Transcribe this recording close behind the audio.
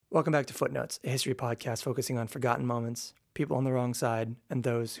Welcome back to Footnotes, a history podcast focusing on forgotten moments, people on the wrong side, and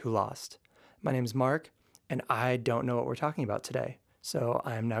those who lost. My name is Mark, and I don't know what we're talking about today, so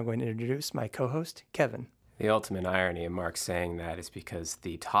I am now going to introduce my co-host, Kevin. The ultimate irony of Mark saying that is because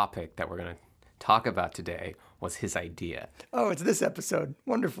the topic that we're going to talk about today was his idea. Oh, it's this episode.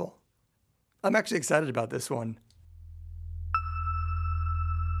 Wonderful. I'm actually excited about this one.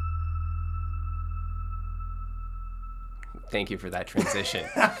 Thank you for that transition.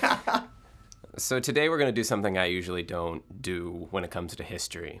 So today we're going to do something I usually don't do when it comes to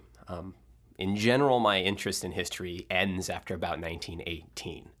history. In general, my interest in history ends after about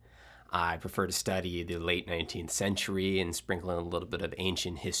 1918. I prefer to study the late 19th century and sprinkle in a little bit of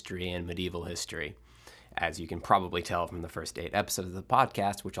ancient history and medieval history, as you can probably tell from the first 8 episodes of the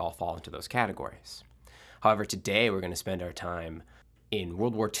podcast, which all fall into those categories. However, today we're going to spend our time in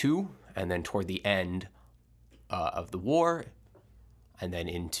World War II and then toward the end of the war, and then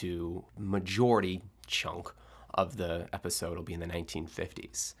into majority chunk of the episode will be in the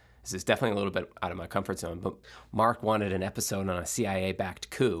 1950s. This is definitely a little bit out of my comfort zone, but Mark wanted an episode on a CIA-backed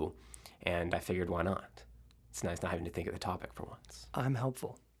coup, and I figured why not? It's nice not having to think of the topic for once. I'm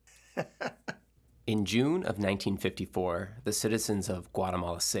helpful. In June of 1954, the citizens of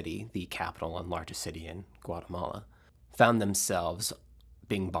Guatemala City, the capital and largest city in Guatemala, found themselves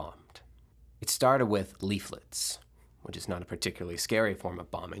being bombed. It started with leaflets, which is not a particularly scary form of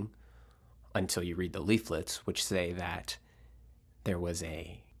bombing, until you read the leaflets, which say that there was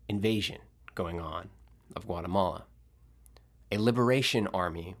an invasion going on of Guatemala. A liberation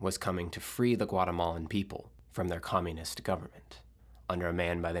army was coming to free the Guatemalan people from their communist government, under a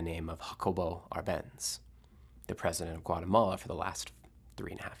man by the name of Jacobo Arbenz, the president of Guatemala for the last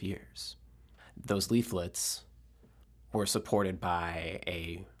 3.5 years. Those leaflets were supported by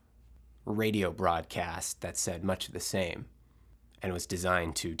a radio broadcast that said much of the same and was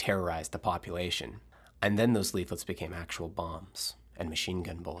designed to terrorize the population. And then those leaflets became actual bombs and machine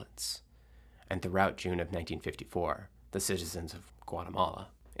gun bullets. And throughout June of 1954, the citizens of Guatemala,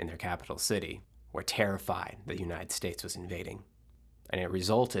 in their capital city, were terrified that the United States was invading. And it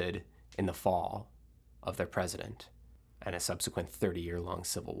resulted in the fall of their president and a subsequent 30-year-long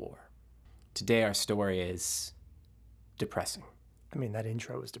civil war. Today, our story is depressing. I mean, that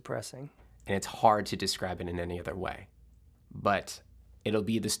intro was depressing. And it's hard to describe it in any other way. But it'll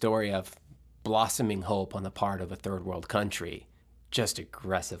be the story of blossoming hope on the part of a third world country, just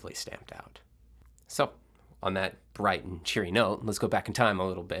aggressively stamped out. So, on that bright and cheery note, let's go back in time a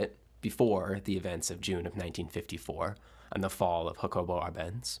little bit before the events of June of 1954 and the fall of Jacobo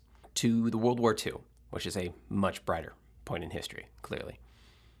Arbenz to the World War II, which is a much brighter point in history, clearly.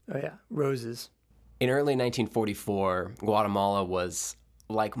 Oh yeah, roses. In early 1944, Guatemala was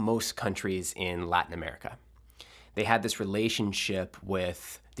like most countries in Latin America. They had this relationship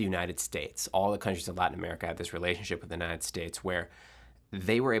with the United States. All the countries in Latin America had this relationship with the United States where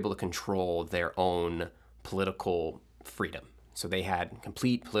they were able to control their own political freedom. So they had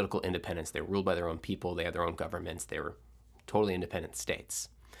complete political independence. They were ruled by their own people. They had their own governments. They were totally independent states.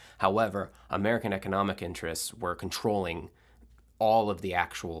 However, American economic interests were controlling all of the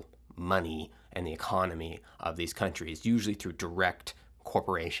actual money and the economy of these countries, usually through direct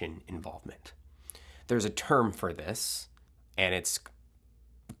corporation involvement. There's a term for this, and it's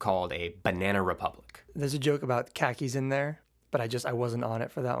called a banana republic. There's a joke about khakis in there, but I wasn't on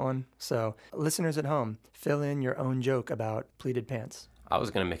it for that one. So listeners at home, fill in your own joke about pleated pants. I was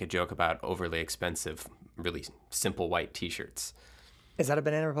going to make a joke about overly expensive, really simple white t-shirts. Is that a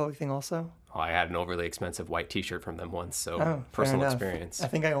Banana Republic thing also? Oh, I had an overly expensive white t-shirt from them once, so personal experience. I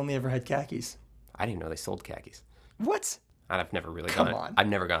think I only ever had khakis. I didn't know they sold khakis. What? And I've never really Come gone. on. I've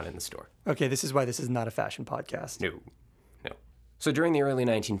never gone in the store. Okay, this is why this is not a fashion podcast. No. So during the early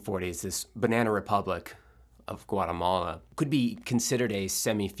 1940s, this Banana Republic of Guatemala could be considered a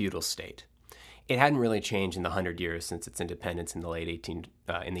semi-feudal state. It hadn't really changed in the 100 years since its independence in the late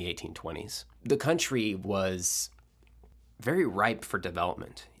 1820s. The country was very ripe for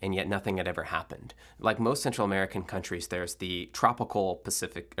development, and yet nothing had ever happened. Like most Central American countries, there's the tropical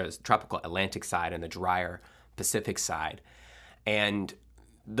Atlantic side and the drier Pacific side, and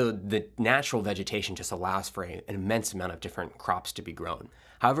the natural vegetation just allows for an immense amount of different crops to be grown.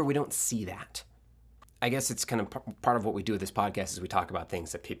 However, we don't see that. I guess it's kind of part of what we do with this podcast is we talk about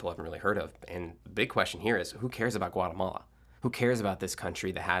things that people haven't really heard of. And the big question here is, who cares about Guatemala? Who cares about this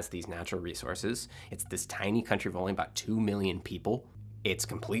country that has these natural resources? It's this tiny country of only about 2 million people. It's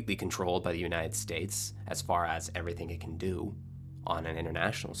completely controlled by the United States as far as everything it can do on an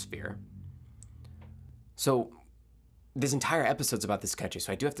international sphere. So this entire episode's about this country,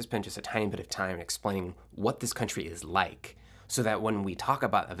 so I do have to spend just a tiny bit of time explaining what this country is like so that when we talk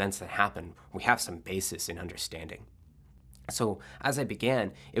about events that happen, we have some basis in understanding. So, as I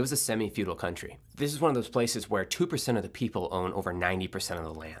began, it was a semi-feudal country. This is one of those places where 2% of the people own over 90% of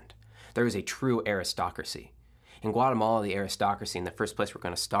the land. There is a true aristocracy. In Guatemala, the aristocracy, in the first place we're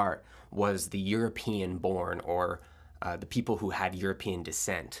going to start, was the European-born, or the people who had European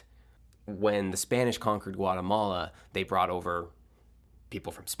descent. When the Spanish conquered Guatemala, they brought over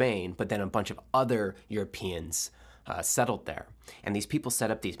people from Spain, but then a bunch of other Europeans settled there. And these people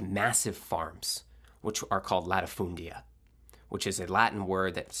set up these massive farms, which are called latifundia, which is a Latin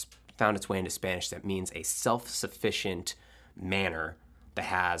word that's found its way into Spanish that means a self-sufficient manor that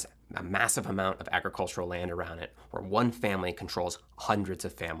has a massive amount of agricultural land around it, where one family controls hundreds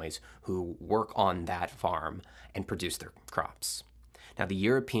of families who work on that farm and produce their crops. Now, the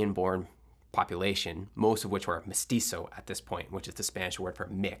European-born population, most of which were mestizo at this point, which is the Spanish word for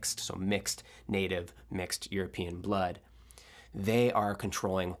mixed, so mixed native, mixed European blood, they are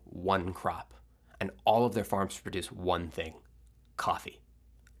controlling one crop, and all of their farms produce one thing: coffee.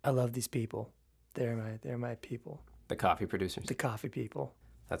 I love these people. They're my people. The coffee producers? The coffee people.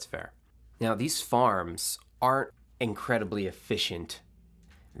 That's fair. Now, these farms aren't incredibly efficient.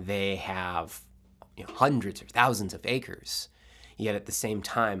 They have hundreds or thousands of acres, yet at the same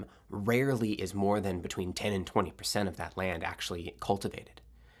time, rarely is more than between 10 and 20% of that land actually cultivated.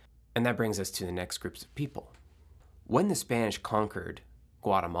 And that brings us to the next groups of people. When the Spanish conquered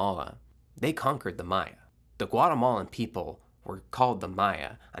Guatemala, they conquered the Maya. The Guatemalan people were called the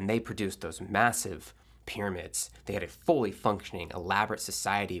Maya, and they produced those massive pyramids. They had a fully functioning, elaborate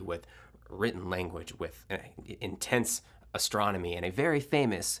society with written language, with intense astronomy, and a very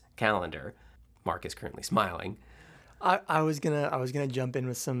famous calendar. Mark is currently smiling. I was gonna jump in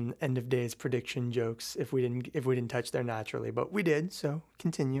with some end of days prediction jokes if we didn't touch there naturally, but we did, so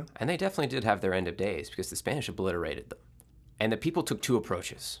continue. And they definitely did have their end of days because the Spanish obliterated them. And the people took two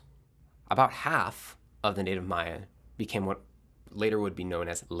approaches. About half of the native Maya became what later would be known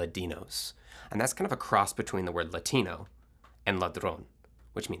as Ladinos. And that's kind of a cross between the word Latino and ladrón,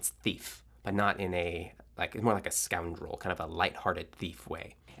 which means thief, but not in more like a scoundrel, kind of a lighthearted thief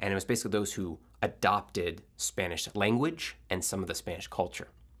way. And it was basically those who adopted Spanish language and some of the Spanish culture.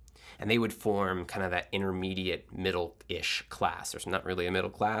 And they would form kind of that intermediate middle-ish class. There's not really a middle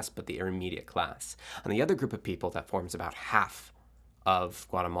class, but the intermediate class. And the other group of people that forms about half of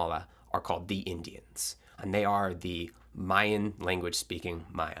Guatemala are called the Indians. And they are the Mayan language-speaking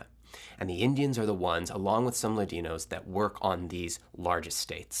Maya. And the Indians are the ones, along with some Ladinos, that work on these large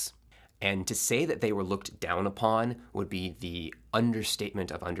estates. And to say that they were looked down upon would be the understatement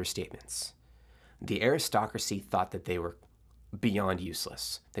of understatements. The aristocracy thought that they were beyond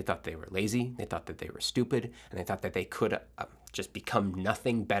useless. They thought they were lazy, they thought that they were stupid, and they thought that they could just become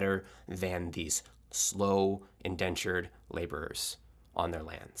nothing better than these slow, indentured laborers on their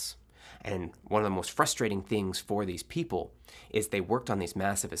lands. And one of the most frustrating things for these people is they worked on these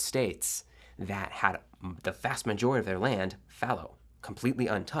massive estates that had the vast majority of their land fallow, completely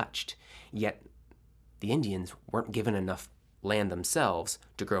untouched. Yet the Indians weren't given enough land themselves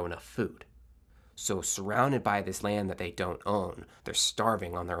to grow enough food. So surrounded by this land that they don't own, they're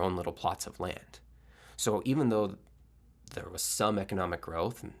starving on their own little plots of land. So even though there was some economic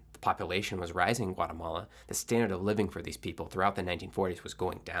growth and the population was rising in Guatemala, the standard of living for these people throughout the 1940s was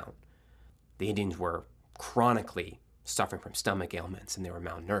going down. The Indians were chronically suffering from stomach ailments, and they were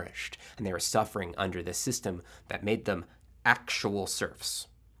malnourished, and they were suffering under this system that made them actual serfs.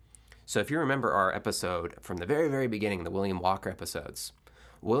 So if you remember our episode from the very, very beginning, the William Walker episodes,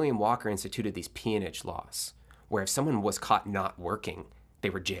 William Walker instituted these peonage laws, where if someone was caught not working,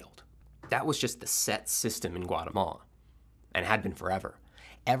 they were jailed. That was just the set system in Guatemala, and had been forever.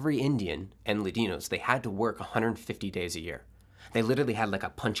 Every Indian and Ladinos, they had to work 150 days a year. They literally had like a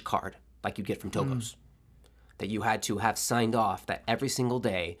punch card, like you get from Tocos, that you had to have signed off that every single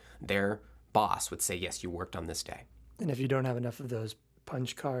day their boss would say, yes, you worked on this day. And if you don't have enough of those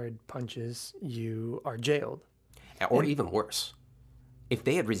punch card punches, you are jailed. Or even worse, if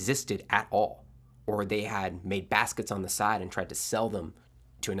they had resisted at all, or they had made baskets on the side and tried to sell them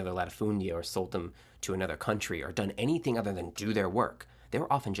to another latifundia or sold them to another country or done anything other than do their work, they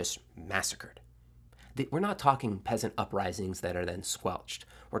were often just massacred. We're not talking peasant uprisings that are then squelched.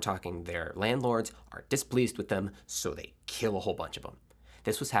 We're talking their landlords are displeased with them, so they kill a whole bunch of them.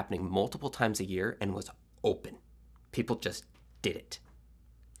 This was happening multiple times a year and was open. People just did it.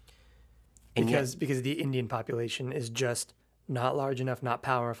 And because the Indian population is just not large enough, not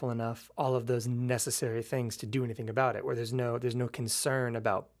powerful enough, all of those necessary things to do anything about it, where there's no concern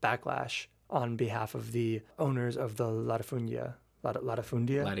about backlash on behalf of the owners of the latifundia.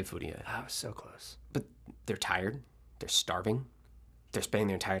 Latifundia? Latifundia. I was so close. But they're tired. They're starving. They're spending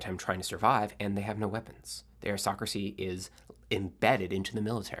their entire time trying to survive, and they have no weapons. The aristocracy is embedded into the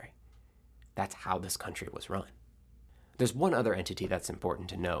military. That's how this country was run. There's one other entity that's important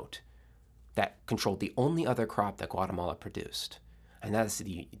to note that controlled the only other crop that Guatemala produced, and that's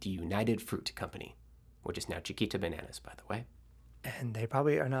the United Fruit Company, which is now Chiquita Bananas, by the way. And they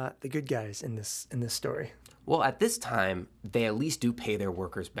probably are not the good guys in this story. Well, at this time, they at least do pay their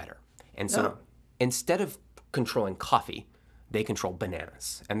workers better. And so instead of controlling coffee, they control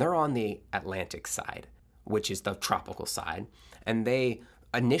bananas. And they're on the Atlantic side, which is the tropical side. And they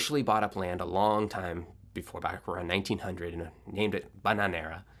initially bought up land a long time before, back around 1900, and named it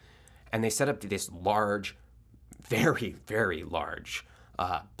Bananera. And they set up this large, very, very large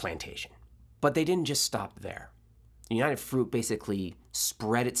plantation. But they didn't just stop there. United Fruit basically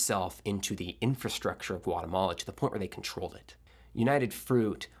spread itself into the infrastructure of Guatemala to the point where they controlled it. United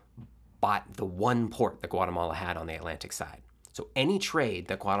Fruit bought the one port that Guatemala had on the Atlantic side. So any trade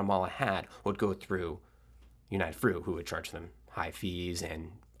that Guatemala had would go through United Fruit, who would charge them high fees,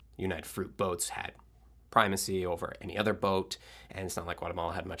 and United Fruit boats had primacy over any other boat. And it's not like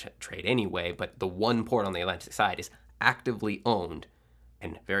Guatemala had much trade anyway, but the one port on the Atlantic side is actively owned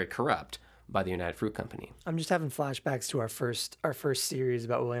and very corrupt by the United Fruit Company. I'm just having flashbacks to our first series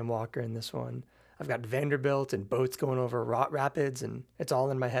about William Walker in this one. I've got Vanderbilt and boats going over rapids, and it's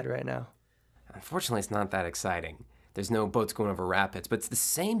all in my head right now. Unfortunately, it's not that exciting. There's no boats going over rapids, but it's the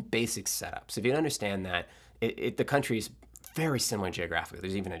same basic setup. So if you understand that, the country is very similar geographically.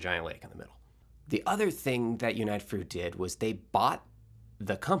 There's even a giant lake in the middle. The other thing that United Fruit did was they bought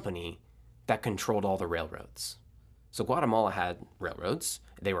the company that controlled all the railroads. So Guatemala had railroads.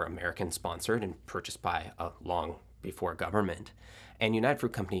 They were American-sponsored and purchased by a long before government. And United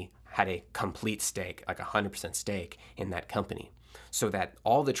Fruit Company had a complete stake, like 100% stake in that company, so that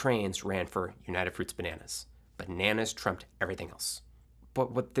all the trains ran for United Fruit's bananas. Bananas trumped everything else.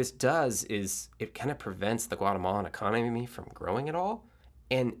 But what this does is it kind of prevents the Guatemalan economy from growing at all.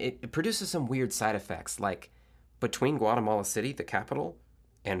 And it produces some weird side effects, like between Guatemala City, the capital,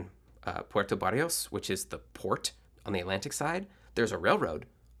 and Puerto Barrios, which is the port on the Atlantic side, there's a railroad,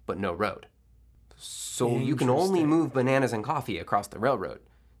 but no road. So you can only move bananas and coffee across the railroad.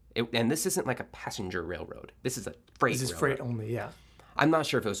 And this isn't like a passenger railroad. This is a freight railroad. This is freight only, yeah. I'm not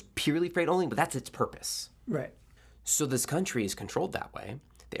sure if it was purely freight only, but that's its purpose. Right. So this country is controlled that way.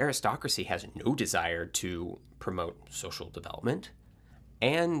 The aristocracy has no desire to promote social development,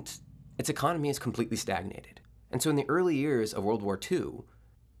 and its economy is completely stagnated. And so in the early years of World War II,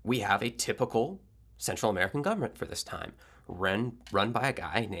 we have a typical Central American government for this time, run by a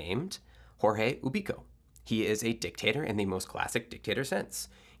guy named Jorge Ubico. He is a dictator in the most classic dictator sense.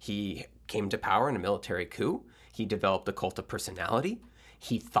 He came to power in a military coup. He developed a cult of personality.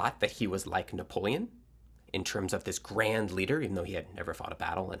 He thought that he was like Napoleon in terms of this grand leader, even though he had never fought a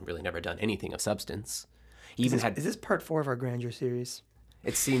battle and really never done anything of substance. Is this part 4 of our grandeur series?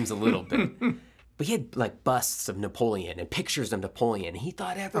 It seems a little bit. But he had like busts of Napoleon and pictures of Napoleon. He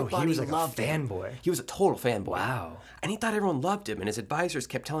thought everybody he was like loved a him. fanboy. He was a total fanboy. Wow. And he thought everyone loved him, and his advisors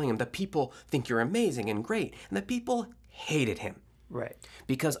kept telling him that people think you're amazing and great, and that people hated him. Right.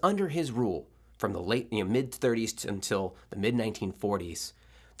 Because under his rule, from the late mid-30s until the mid-1940s,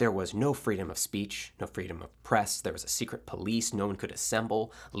 there was no freedom of speech, no freedom of press. There was a secret police. No one could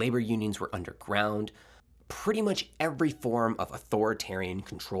assemble. Labor unions were underground. Pretty much every form of authoritarian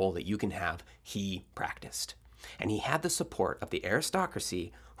control that you can have, he practiced. And he had the support of the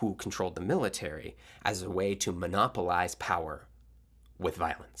aristocracy, who controlled the military, as a way to monopolize power with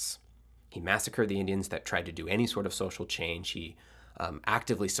violence. He massacred the Indians that tried to do any sort of social change. He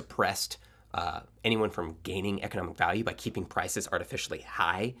actively suppressed anyone from gaining economic value by keeping prices artificially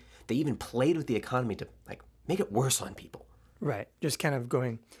high. They even played with the economy to make it worse on people. Right. Just kind of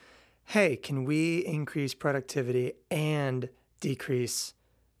going, hey, can we increase productivity and decrease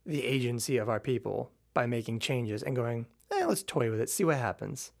the agency of our people by making changes, and going, let's toy with it, see what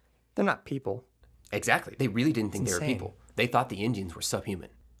happens. They're not people. Exactly. They really didn't think they were insane. people. They thought the Indians were subhuman.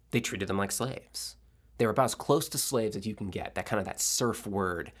 They treated them like slaves. They were about as close to slaves as you can get, that serf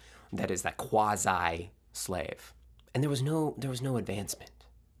word that is that quasi-slave. And there was no advancement.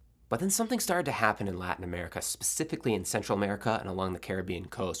 But then something started to happen in Latin America, specifically in Central America and along the Caribbean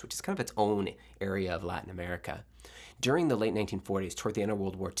coast, which is kind of its own area of Latin America. During the late 1940s, toward the end of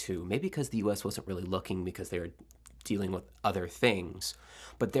World War II, maybe because the U.S. wasn't really looking because they were dealing with other things,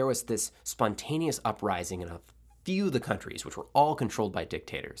 but there was this spontaneous uprising in a few of the countries, which were all controlled by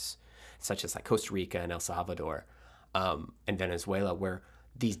dictators, such as Costa Rica and El Salvador and Venezuela, where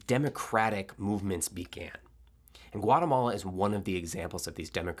these democratic movements began. And Guatemala is one of the examples of these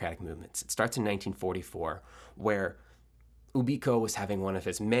democratic movements. It starts in 1944, where Ubico was having one of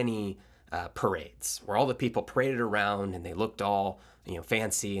his many parades where all the people paraded around and they looked all,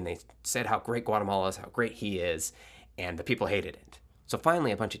 fancy, and they said how great Guatemala is, how great he is, and the people hated it. So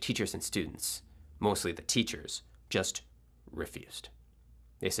finally, a bunch of teachers and students, mostly the teachers, just refused.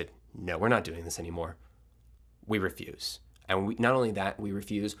 They said, no, we're not doing this anymore. We refuse. And not only that, we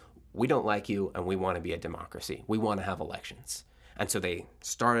refuse, we don't like you, and we want to be a democracy. We want to have elections. And so they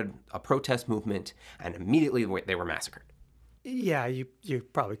started a protest movement, and immediately they were massacred. Yeah, you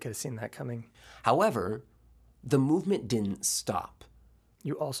probably could have seen that coming. However, the movement didn't stop.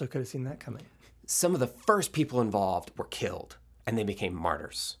 You also could have seen that coming. Some of the first people involved were killed, and they became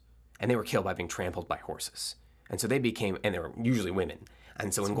martyrs. And they were killed by being trampled by horses. And so and they were usually women.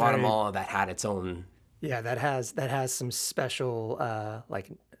 And so in Guatemala, that had its own... Yeah, that has some special,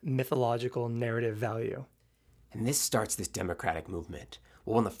 mythological narrative value. And this starts this democratic movement.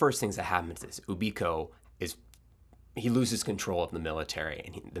 Well, one of the first things that happens is Ubico he loses control of the military,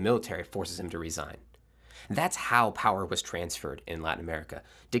 and the military forces him to resign. And that's how power was transferred in Latin America.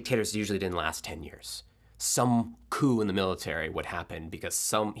 Dictators usually didn't last 10 years. Some coup in the military would happen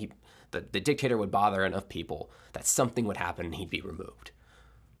because the dictator would bother enough people that something would happen and he'd be removed.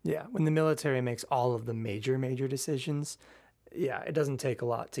 Yeah, when the military makes all of the major decisions, yeah, it doesn't take a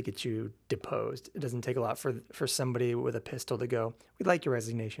lot to get you deposed. It doesn't take a lot for somebody with a pistol to go, we'd like your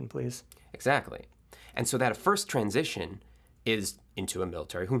resignation, please. Exactly. And so that first transition is into a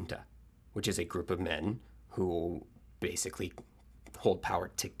military junta, which is a group of men who basically hold power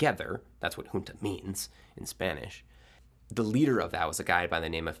together. That's what junta means in Spanish. The leader of that was a guy by the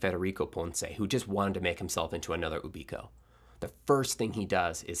name of Federico Ponce, who just wanted to make himself into another Ubico. The first thing he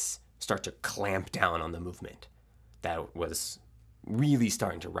does is start to clamp down on the movement that was really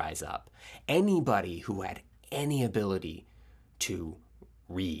starting to rise up. Anybody who had any ability to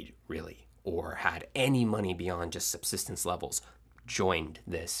read, really, or had any money beyond just subsistence levels, joined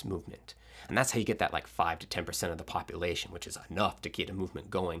this movement. And that's how you get that 5 to 10% of the population, which is enough to get a movement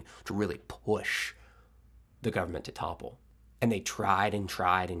going to really push the government to topple. And they tried and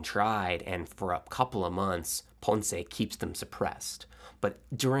tried and tried, and for a couple of months, Ponce keeps them suppressed. But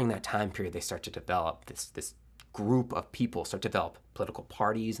during that time period, they start to develop this group of people, start to develop political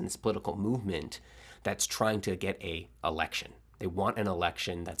parties and this political movement that's trying to get an election. They want an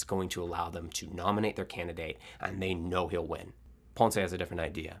election that's going to allow them to nominate their candidate, and they know he'll win. Ponce has a different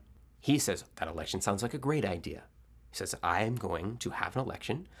idea. He says, that election sounds like a great idea. He says, I am going to have an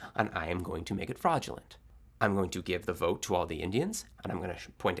election, and I am going to make it fraudulent. I'm going to give the vote to all the Indians, and I'm going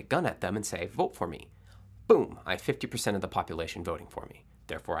to point a gun at them and say, vote for me. Boom, I have 50% of the population voting for me.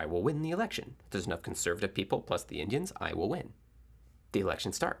 Therefore, I will win the election. If there's enough conservative people plus the Indians, I will win. The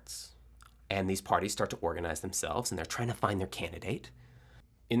election starts. And these parties start to organize themselves, and they're trying to find their candidate.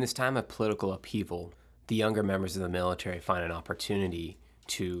 In this time of political upheaval, the younger members of the military find an opportunity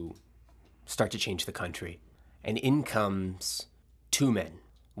to start to change the country. And in comes two men,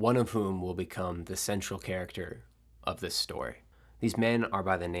 one of whom will become the central character of this story. These men are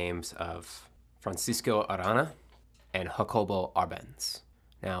by the names of Francisco Arana and Jacobo Arbenz.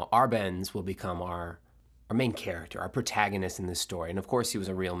 Now, Arbenz will become our main character, our protagonist in this story. And of course, he was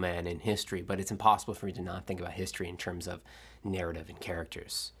a real man in history, but it's impossible for me to not think about history in terms of narrative and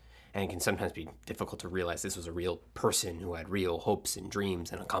characters. And it can sometimes be difficult to realize this was a real person who had real hopes and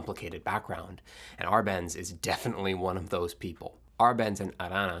dreams and a complicated background. And Arbenz is definitely one of those people. Arbenz and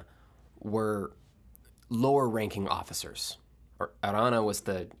Arana were lower-ranking officers. Arana was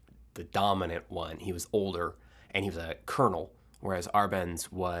the dominant one. He was older, and he was a colonel, whereas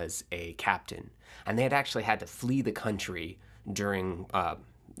Arbenz was a captain. And they had actually had to flee the country during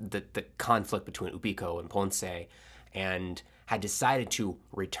the conflict between Ubico and Ponce, and had decided to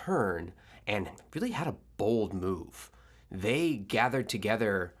return and really had a bold move. They gathered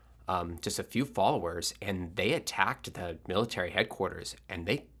together just a few followers, and they attacked the military headquarters, and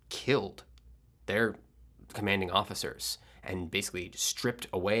they killed their commanding officers and basically stripped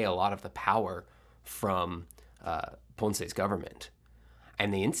away a lot of the power from Ponce's government.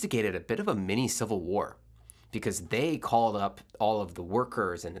 And they instigated a bit of a mini civil war because they called up all of the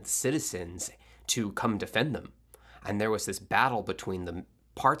workers and the citizens to come defend them. And there was this battle between the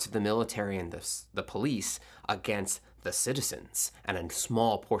parts of the military and the police against the citizens and a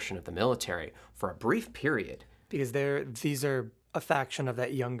small portion of the military for a brief period. Because these are a faction of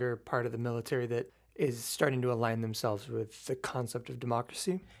that younger part of the military that is starting to align themselves with the concept of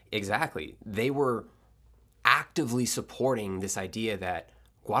democracy. Exactly. They were actively supporting this idea that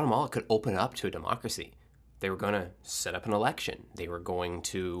Guatemala could open up to a democracy. They were going to set up an election. They were going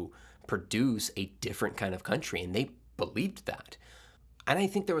to produce a different kind of country, and they believed that. And I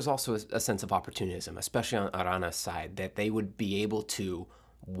think there was also a sense of opportunism, especially on Arana's side, that they would be able to,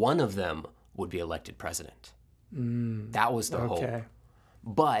 one of them would be elected president. That was the hope.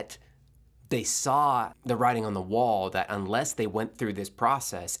 But they saw the writing on the wall that unless they went through this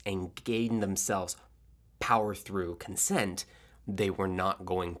process and gained themselves power through consent, they were not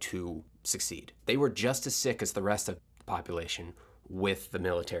going to succeed. They were just as sick as the rest of the population with the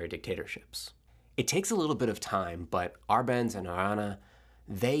military dictatorships. It takes a little bit of time, but Arbenz and Arana,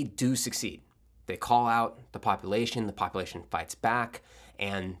 they do succeed. They call out the population fights back,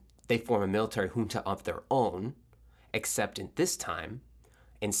 and they form a military junta of their own, except in this time,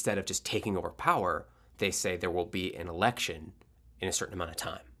 instead of just taking over power, they say there will be an election in a certain amount of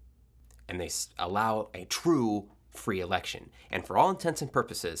time. And they allow a true free election. And for all intents and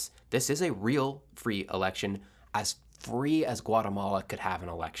purposes, this is a real free election, as free as Guatemala could have an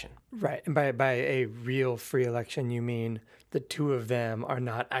election. Right. And by a real free election, you mean the two of them are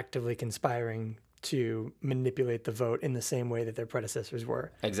not actively conspiring to manipulate the vote in the same way that their predecessors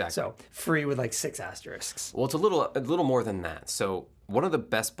were. Exactly. So free with like 6 asterisks. Well, it's a little more than that. So one of the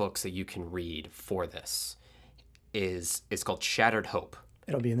best books that you can read for this is called Shattered Hope.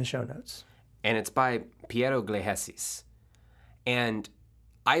 It'll be in the show notes. And it's by Piero Glejesis. And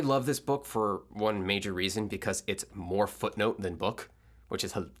I love this book for one major reason, because it's more footnote than book, which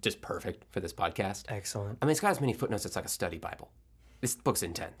is just perfect for this podcast. Excellent. I mean, it's got as many footnotes, it's like a study Bible. This book's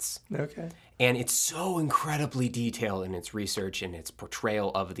intense. Okay. And it's so incredibly detailed in its research and its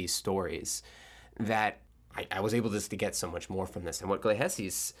portrayal of these stories that I was able just to get so much more from this. And what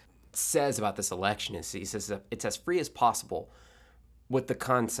Glejesis says about this election is, he says that it's as free as possible with the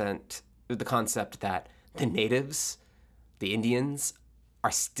concept that the natives, the Indians,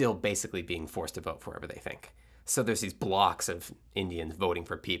 are still basically being forced to vote for whoever they think. So there's these blocks of Indians voting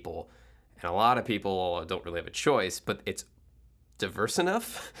for people, and a lot of people don't really have a choice, but it's diverse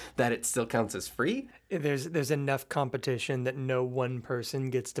enough that it still counts as free. There's enough competition that no one person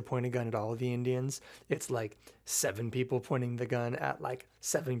gets to point a gun at all of the Indians. It's like 7 people pointing the gun at like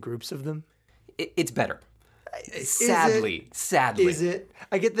 7 groups of them. It's better. Sadly. Is it?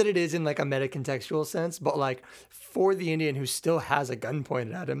 I get that it is in like a meta-contextual sense, but like for the Indian who still has a gun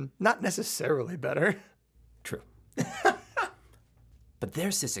pointed at him, not necessarily better. True. But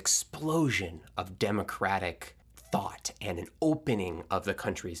there's this explosion of democratic thought and an opening of the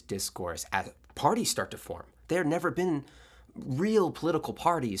country's discourse as parties start to form. There have never been real political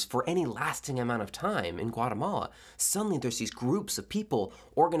parties for any lasting amount of time in Guatemala. Suddenly there's these groups of people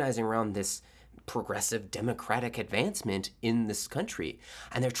organizing around this progressive democratic advancement in this country,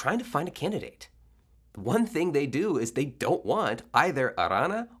 and they're trying to find a candidate. One thing they do is they don't want either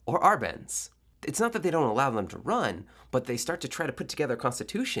Arana or Arbenz. It's not that they don't allow them to run, but they start to try to put together a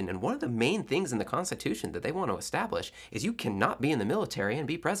constitution, and one of the main things in the constitution that they want to establish is you cannot be in the military and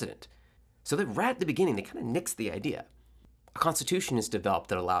be president. So that right at the beginning, they kind of nix the idea. A constitution is developed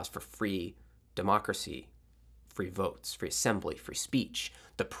that allows for free democracy, free votes, free assembly, free speech.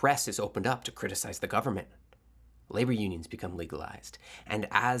 The press is opened up to criticize the government. Labor unions become legalized. And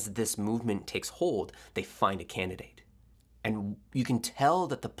as this movement takes hold, they find a candidate. And you can tell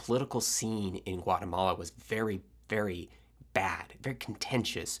that the political scene in Guatemala was very, very bad, very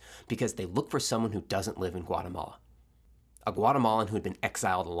contentious, because they look for someone who doesn't live in Guatemala. A Guatemalan who had been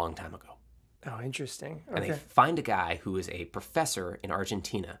exiled a long time ago. Oh, interesting. Okay. And they find a guy who is a professor in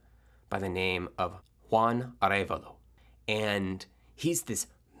Argentina by the name of Juan Arevalo. And he's this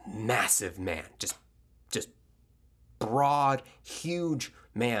massive man, just broad, huge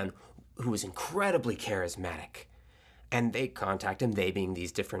man who is incredibly charismatic. And they contact him, they being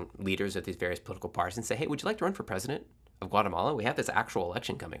these different leaders of these various political parties, and say, hey, would you like to run for president of Guatemala? We have this actual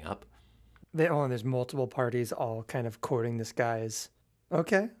election coming up. There's multiple parties all kind of courting this guy's.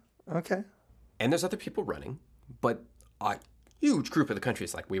 Okay. And there's other people running, but a huge group of the country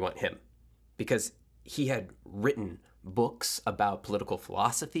is like, we want him. Because he had written books about political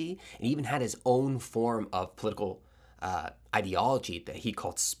philosophy and even had his own form of political ideology that he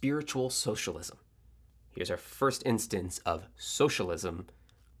called spiritual socialism. Here's our first instance of socialism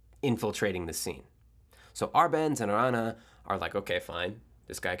infiltrating the scene. So Arbenz and Arana are like, okay, fine,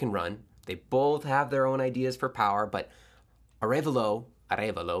 this guy can run. They both have their own ideas for power, but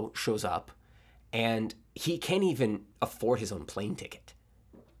Arevalo shows up, and he can't even afford his own plane ticket.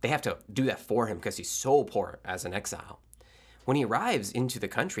 They have to do that for him because he's so poor as an exile. When he arrives into the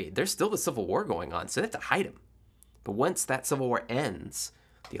country, there's still the civil war going on, so they have to hide him. But once that civil war ends,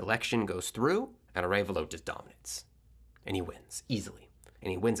 the election goes through, and Arevalo just dominates. And he wins, easily. And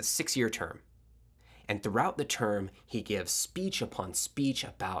he wins a 6-year term. And throughout the term, he gives speech upon speech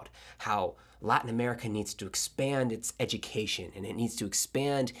about how Latin America needs to expand its education and it needs to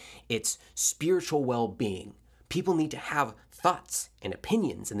expand its spiritual well-being. People need to have thoughts and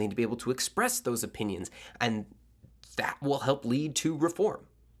opinions and they need to be able to express those opinions. And that will help lead to reform,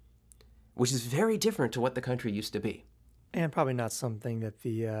 which is very different to what the country used to be. And probably not something that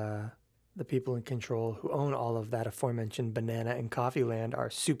the people in control who own all of that aforementioned banana and coffee land are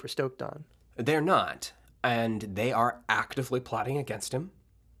super stoked on. They're not, and they are actively plotting against him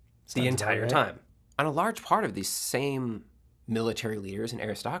the entire time. And a large part of these same military leaders and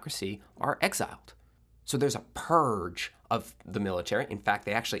aristocracy are exiled. So there's a purge of the military. In fact,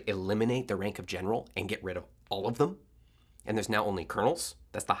 they actually eliminate the rank of general and get rid of all of them. And there's now only colonels.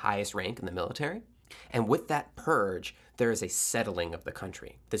 That's the highest rank in the military. And with that purge, there is a settling of the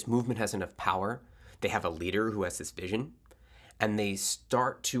country. This movement has enough power. They have a leader who has this vision. And they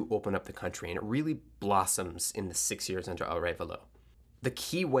start to open up the country. And it really blossoms in the 6 years under Arévalo. The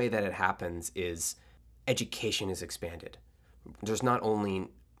key way that it happens is education is expanded. There's not only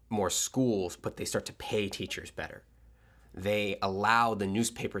more schools, but they start to pay teachers better. They allow the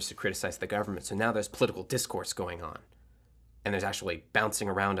newspapers to criticize the government. So now there's political discourse going on. And there's actually bouncing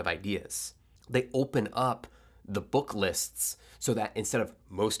around of ideas. They open up the book lists so that instead of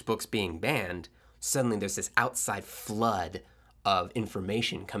most books being banned, suddenly there's this outside flood of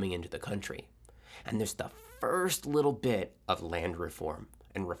information coming into the country. And there's the first little bit of land reform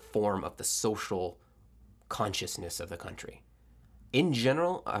and reform of the social consciousness of the country. In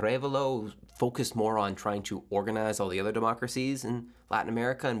general, Arévalo focused more on trying to organize all the other democracies in Latin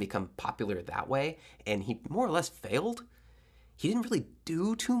America and become popular that way, and he more or less failed. He didn't really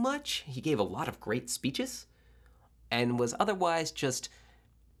do too much. He gave a lot of great speeches and was otherwise just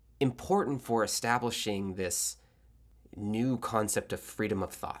important for establishing this new concept of freedom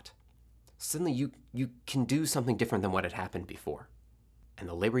of thought. Suddenly you can do something different than what had happened before. And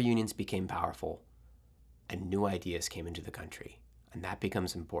the labor unions became powerful and new ideas came into the country. And that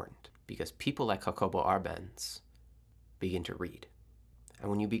becomes important because people like Jacobo Arbenz begin to read. And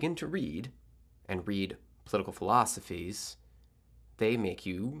when you begin to read and read political philosophies, they make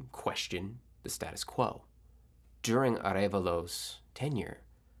you question the status quo. During Arévalo's tenure,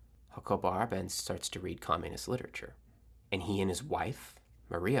 Jacobo Arbenz starts to read communist literature. And he and his wife,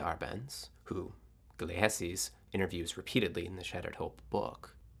 Maria Arbenz, who Galeazzi interviews repeatedly in the Shattered Hope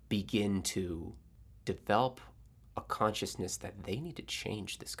book, begin to develop a consciousness that they need to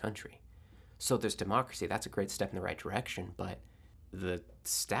change this country. So there's democracy. That's a great step in the right direction, but the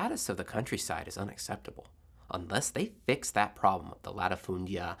status of the countryside is unacceptable. Unless they fix that problem of the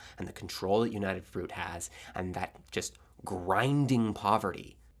latifundia and the control that United Fruit has and that just grinding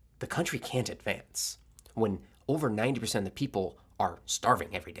poverty, the country can't advance. When over 90% of the people are starving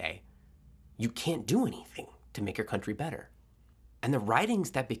every day, you can't do anything to make your country better. And the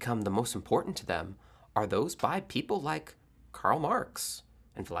writings that become the most important to them are those by people like Karl Marx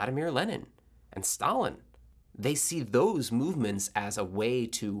and Vladimir Lenin and Stalin. They see those movements as a way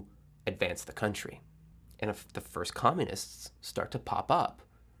to advance the country. And if the first communists start to pop up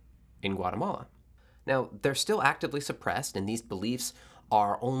in Guatemala. Now, they're still actively suppressed, and these beliefs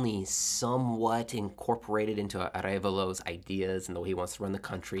are only somewhat incorporated into Arévalo's ideas and the way he wants to run the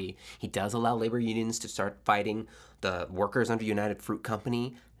country. He does allow labor unions to start fighting. The workers under United Fruit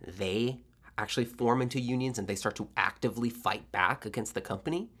Company, they actually form into unions and they start to actively fight back against the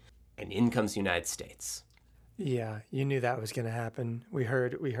company. And in comes the United States. Yeah, you knew that was going to happen. We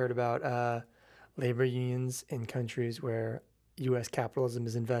heard about labor unions in countries where U.S. capitalism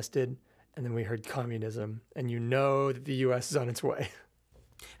is invested, and then we heard communism, and you know that the U.S. is on its way.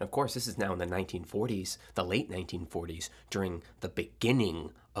 And of course, this is now in the 1940s, the late 1940s, during the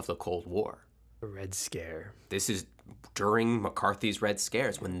beginning of the Cold War. The Red Scare. This is during McCarthy's Red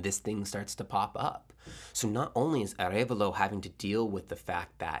Scares when this thing starts to pop up. So not only is Arévalo having to deal with the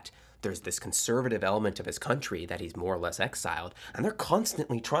fact that there's this conservative element of his country that he's more or less exiled, and they're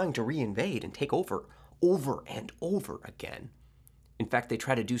constantly trying to reinvade and take over and over again. In fact, they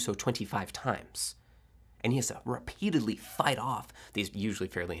try to do so 25 times. And he has to repeatedly fight off these usually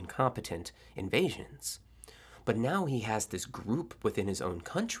fairly incompetent invasions. But now he has this group within his own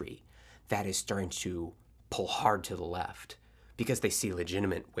country that is starting to pull hard to the left because they see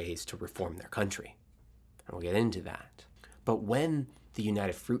legitimate ways to reform their country. And we'll get into that. But when the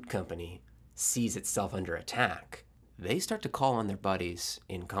United Fruit Company sees itself under attack, they start to call on their buddies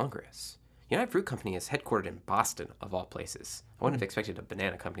in Congress. United Fruit Company is headquartered in Boston, of all places. I wouldn't have expected a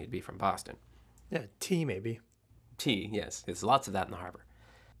banana company to be from Boston. Yeah, tea maybe. Tea, yes. There's lots of that in the harbor.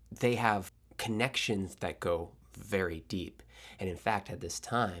 They have connections that go very deep. And in fact, at this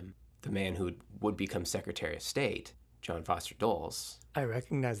time, the man who would become Secretary of State, John Foster Dulles, I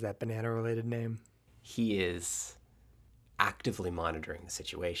recognize that banana-related name. he is actively monitoring the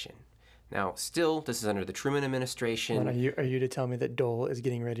situation. Now, still, this is under the Truman administration. Are you to tell me that Dole is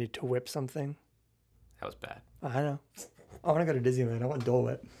getting ready to whip something? That was bad. I know. I want to go to Disneyland. I want Dole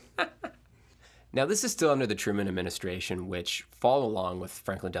Whip. Now, this is still under the Truman administration, which followed along with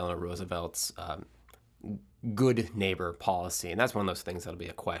Franklin Delano Roosevelt's good neighbor policy, and that's one of those things that'll be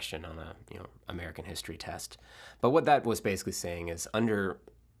a question on a American history test. But what that was basically saying is, under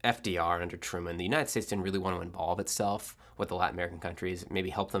FDR, under Truman, the United States didn't really want to involve itself with the Latin American countries, maybe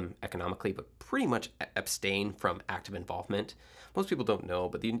help them economically, but pretty much abstain from active involvement. Most people don't know,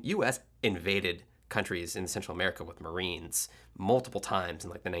 but the U.S. invaded countries in Central America with Marines multiple times in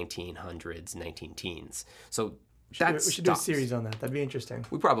like the 1900s, 19-teens. So we should do a series on that. That'd be interesting.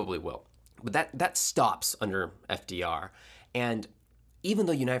 We probably will. But that stops under FDR. And even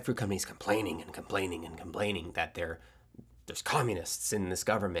though United Fruit Company is complaining that there's communists in this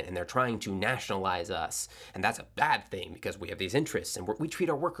government and they're trying to nationalize us, and that's a bad thing because we have these interests and we treat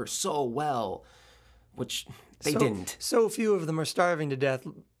our workers so well, which they didn't. So few of them are starving to death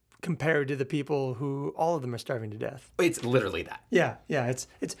compared to the people who all of them are starving to death. It's literally that. Yeah.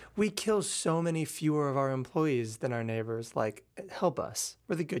 It's we kill so many fewer of our employees than our neighbors. Like, help us.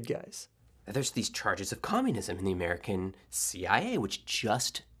 We're the good guys. There's these charges of communism in the American CIA, which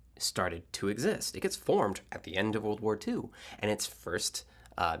just started to exist. It gets formed at the end of World War II, and its first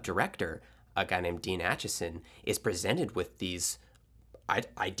director, a guy named Dean Acheson, is presented with these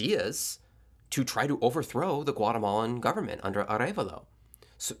ideas to try to overthrow the Guatemalan government under Arevalo.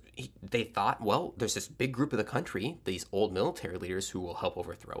 So they thought, well, there's this big group of the country, these old military leaders who will help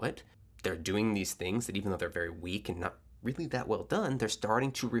overthrow it. They're doing these things that even though they're very weak and not really that well done, they're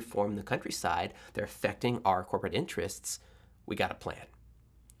starting to reform the countryside. They're affecting our corporate interests. We got a plan.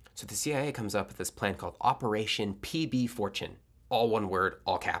 So the CIA comes up with this plan called Operation PB Fortune. All one word,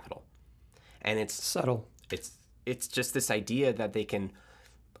 all capital. And it's subtle. It's just this idea that they can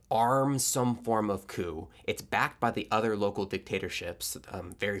arm some form of coup. It's backed by the other local dictatorships,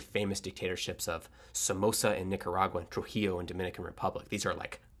 very famous dictatorships of Somoza in Nicaragua and Trujillo in Dominican Republic. These are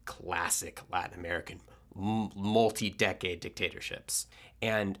like classic Latin American multi-decade dictatorships.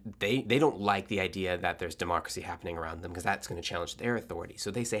 And they don't like the idea that there's democracy happening around them because that's going to challenge their authority.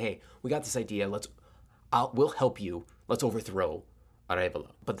 So they say, hey, we got this idea. We'll help you. Let's overthrow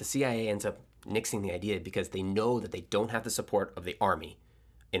Arevalo. But the CIA ends up nixing the idea because they know that they don't have the support of the army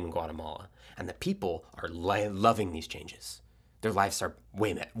in Guatemala, and the people are loving these changes. Their lives are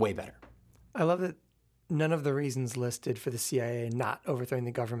way better. I love that none of the reasons listed for the CIA not overthrowing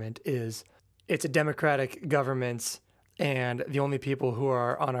the government is it's a democratic government, and the only people who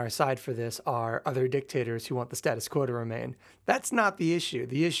are on our side for this are other dictators who want the status quo to remain. That's not the issue.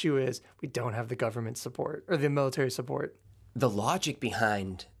 The issue is we don't have the government support or the military support. The logic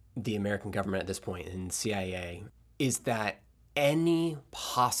behind the American government at this point in the CIA is that any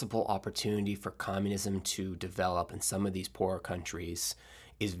possible opportunity for communism to develop in some of these poorer countries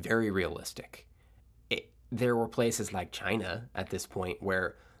is very realistic. There were places like China at this point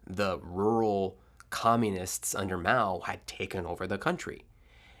where the rural communists under Mao had taken over the country.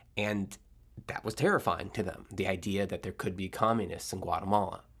 And that was terrifying to them, the idea that there could be communists in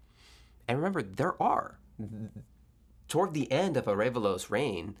Guatemala. And remember, there are. Toward the end of Arevalo's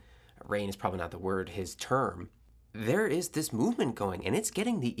reign is probably not the word, his term, there is this movement going, and it's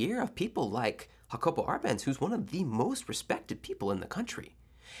getting the ear of people like Jacobo Arbenz, who's one of the most respected people in the country.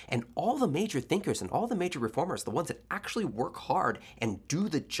 And all the major thinkers and all the major reformers, the ones that actually work hard and do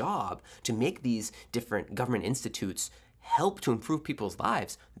the job to make these different government institutes help to improve people's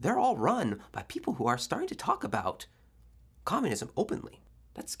lives, they're all run by people who are starting to talk about communism openly.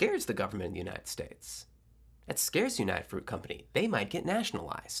 That scares the government of the United States. That scares the United Fruit Company. They might get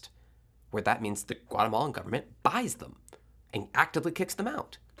nationalized, where that means the Guatemalan government buys them and actively kicks them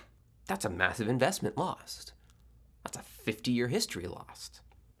out. That's a massive investment lost. That's a 50-year history lost.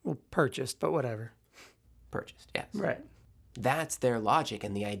 Well, purchased, but whatever. Purchased, yes. Right. That's their logic,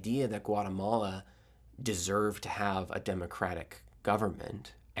 and the idea that Guatemala deserved to have a democratic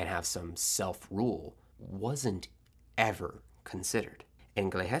government and have some self-rule wasn't ever considered.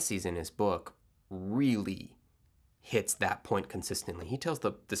 And Glehesi, in his book, really hits that point consistently. He tells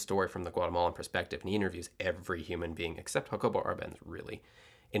the story from the Guatemalan perspective, and he interviews every human being, except Jacobo Arbenz, really,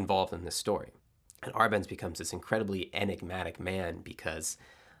 involved in this story. And Arbenz becomes this incredibly enigmatic man because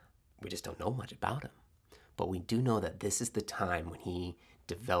we just don't know much about him. But we do know that this is the time when he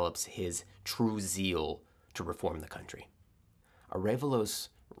develops his true zeal to reform the country. Arevalo's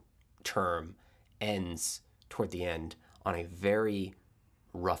term ends toward the end on a very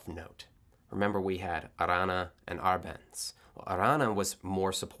rough note. Remember, we had Arana and Arbenz. Well, Arana was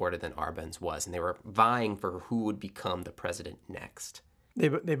more supported than Arbenz was, and they were vying for who would become the president next. They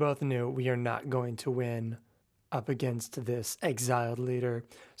both knew we are not going to win up against this exiled leader,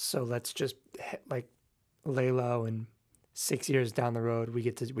 so let's just lay low, and 6 years down the road we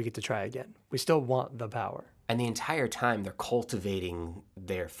get to try again. We still want the power. And the entire time they're cultivating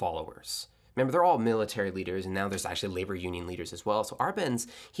their followers. Remember, they're all military leaders, and now there's actually labor union leaders as well. So Arbenz,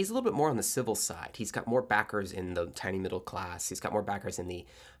 he's a little bit more on the civil side. He's got more backers in the tiny middle class. He's got more backers in the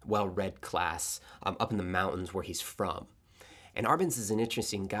well-read class up in the mountains where he's from. And Arbenz is an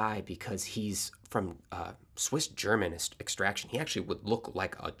interesting guy because he's from Swiss-German extraction. He actually would look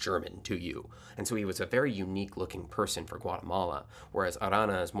like a German to you. And so he was a very unique-looking person for Guatemala, whereas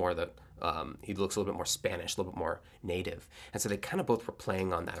Arana is more he looks a little bit more Spanish, a little bit more native. And so they kind of both were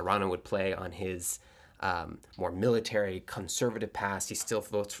playing on that. Arana would play on his more military, conservative past. He still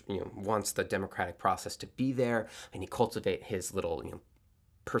wants the democratic process to be there, and he cultivate his little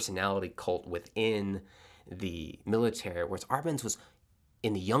personality cult within the military, whereas Arbenz was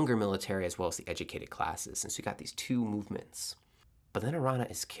in the younger military as well as the educated classes. And so you got these two movements. But then Arana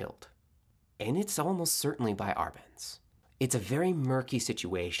is killed. And it's almost certainly by Arbenz. It's a very murky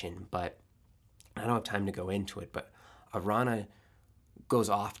situation, but I don't have time to go into it. But Arana goes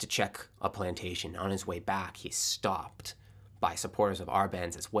off to check a plantation. On his way back, he's stopped by supporters of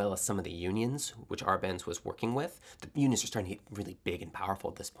Arbenz as well as some of the unions, which Arbenz was working with. The unions are starting to get really big and powerful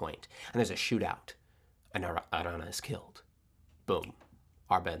at this point. And there's a shootout. And Arana is killed. Boom.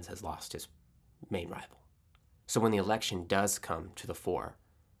 Arbenz has lost his main rival. So when the election does come to the fore,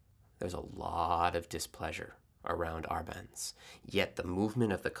 there's a lot of displeasure around Arbenz. Yet the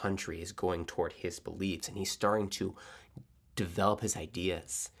movement of the country is going toward his beliefs, and he's starting to develop his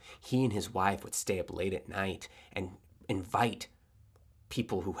ideas. He and his wife would stay up late at night and invite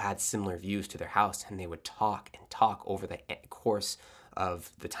people who had similar views to their house, and they would talk and talk over the course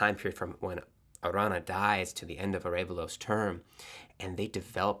of the time period from when Arana dies to the end of Arévalos' term, and they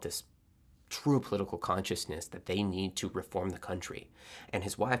develop this true political consciousness that they need to reform the country. And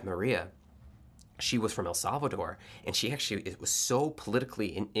his wife, Maria, she was from El Salvador, and she actually was so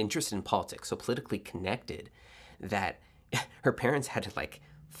politically interested in politics, so politically connected, that her parents had to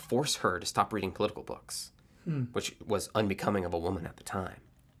force her to stop reading political books, which was unbecoming of a woman at the time.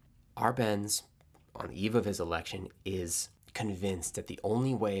 Arbenz, on the eve of his election, is convinced that the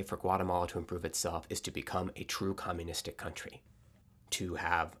only way for Guatemala to improve itself is to become a true communistic country, to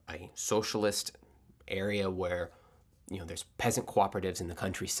have a socialist area where there's peasant cooperatives in the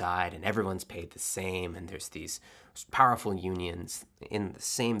countryside and everyone's paid the same, and there's these powerful unions in the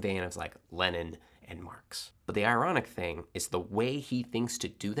same vein as Lenin and Marx. But the ironic thing is the way he thinks to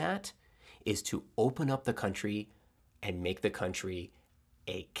do that is to open up the country and make the country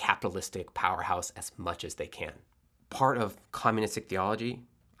a capitalistic powerhouse as much as they can. Part of communistic theology,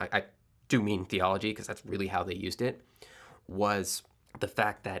 I do mean theology because that's really how they used it, was the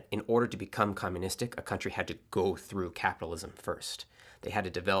fact that in order to become communistic, a country had to go through capitalism first. They had to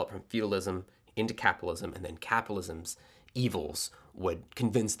develop from feudalism into capitalism, and then capitalism's evils would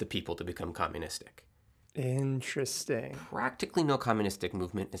convince the people to become communistic. Interesting. Practically no communistic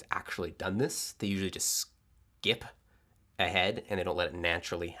movement has actually done this. They usually just skip ahead and they don't let it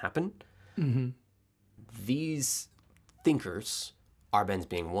naturally happen. Mm-hmm. These thinkers, Arbenz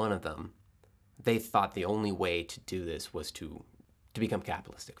being one of them, they thought the only way to do this was to become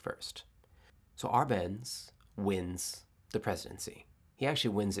capitalistic first. So Arbenz wins the presidency. He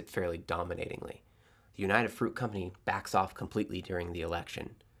actually wins it fairly dominatingly. The United Fruit Company backs off completely during the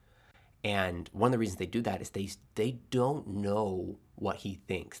election. And one of the reasons they do that is they don't know what he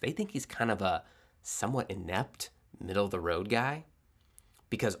thinks. They think he's kind of a somewhat inept, middle-of-the-road guy,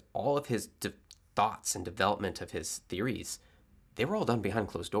 because all of his thoughts and development of his theories, they were all done behind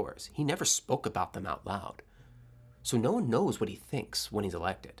closed doors. He never spoke about them out loud. So no one knows what he thinks when he's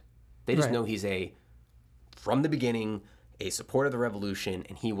elected. They just know he's from the beginning, a supporter of the revolution,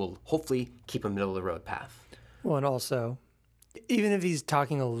 and he will hopefully keep a middle-of-the-road path. Well, and also, even if he's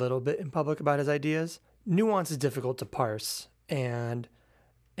talking a little bit in public about his ideas, nuance is difficult to parse. And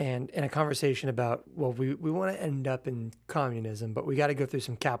in a conversation about, well, we want to end up in communism, but we got to go through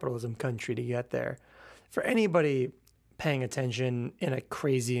some capitalism country to get there. For anybody paying attention in a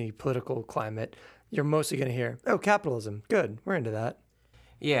crazy political climate, you're mostly going to hear, oh, capitalism, good, we're into that.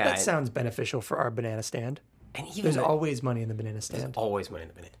 Yeah. That sounds beneficial for our banana stand. And even There's always money in the banana stand. There's always money in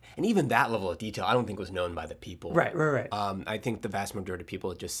the banana. And even that level of detail, I don't think was known by the people. Right. I think the vast majority of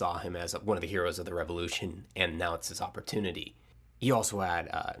people just saw him as one of the heroes of the revolution, and now it's his opportunity. He also had,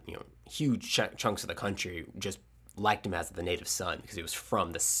 huge chunks of the country just liked him as the native son because he was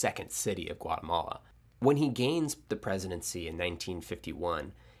from the second city of Guatemala. When he gains the presidency in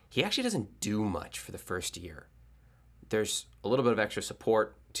 1951, he actually doesn't do much for the first year. There's a little bit of extra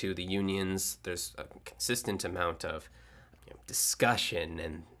support to the unions. There's a consistent amount of discussion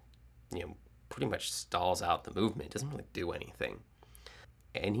and pretty much stalls out the movement. Doesn't really do anything.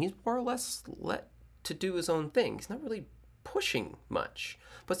 And he's more or less let to do his own thing. He's not really pushing much.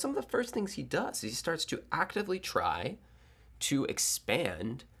 But some of the first things he does is he starts to actively try to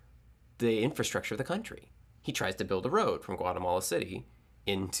expand the infrastructure of the country. He tries to build a road from Guatemala City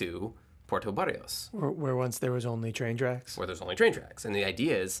into Puerto Barrios. Where once there was only train tracks? Where there's only train tracks. And the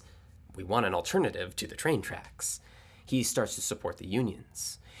idea is we want an alternative to the train tracks. He starts to support the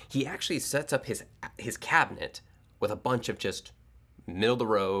unions. He actually sets up his cabinet with a bunch of just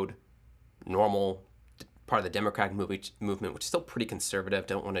middle-of-the-road, normal, part of the Democratic movement, which is still pretty conservative,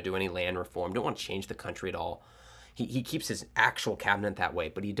 don't want to do any land reform, don't want to change the country at all. He keeps his actual cabinet that way,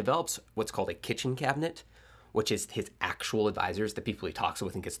 but he develops what's called a kitchen cabinet, which is his actual advisors, the people he talks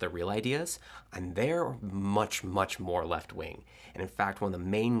with and gets their real ideas, and they're much, much more left-wing. And in fact, one of the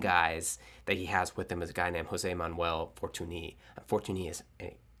main guys that he has with him is a guy named Jose Manuel Fortuny. And Fortuny is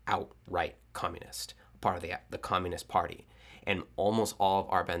an outright communist, part of the Communist Party. And almost all of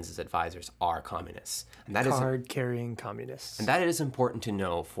Arbenz's advisors are communists. And that card-carrying communists. And that is important to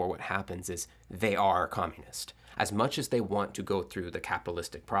know for what happens is they are communist. As much as they want to go through the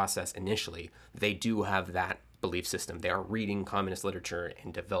capitalistic process initially, they do have that belief system. They are reading communist literature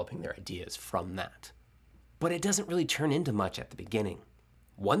and developing their ideas from that. But it doesn't really turn into much at the beginning.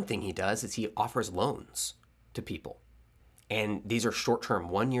 One thing he does is he offers loans to people. And these are short-term,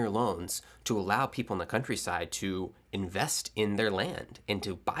 one-year loans to allow people in the countryside to invest in their land and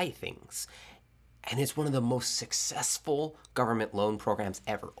to buy things. And it's one of the most successful government loan programs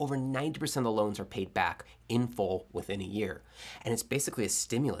ever. Over 90% of the loans are paid back in full within a year. And it's basically a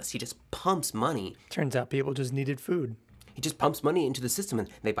stimulus. He just pumps money. Turns out people just needed food. He just pumps money into the system, and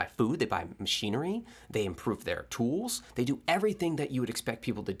they buy food, they buy machinery, they improve their tools. They do everything that you would expect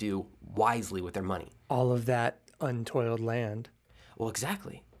people to do wisely with their money. All of that untoiled land. Well,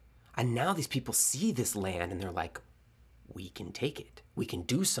 exactly. And now these people see this land and they're like, we can take it. We can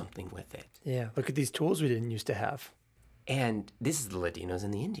do something with it. Yeah, look at these tools we didn't used to have. And this is the Latinos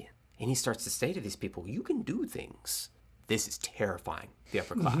and the Indian. And he starts to say to these people, you can do things. This is terrifying the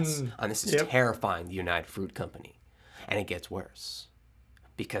upper class. And this is terrifying the United Fruit Company. And it gets worse.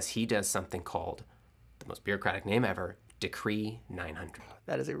 Because he does something called, the most bureaucratic name ever, Decree 900.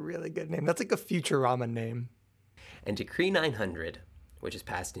 That is a really good name. That's like a Futurama name. And Decree 900, which is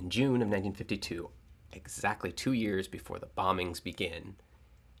passed in June of 1952, exactly 2 years before the bombings begin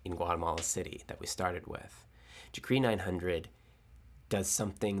in Guatemala City that we started with. Decree 900 does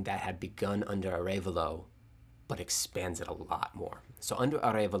something that had begun under Arevalo, but expands it a lot more. So under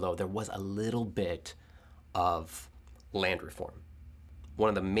Arevalo, there was a little bit of land reform. One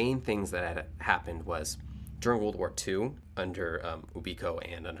of the main things that had happened was during World War II, under Ubico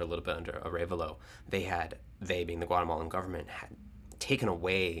and under a little bit under Arevalo, they being the Guatemalan government, had taken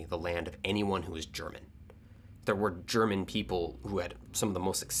away the land of anyone who was German. There were German people who had some of the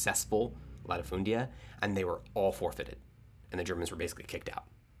most successful latifundia, and they were all forfeited. And the Germans were basically kicked out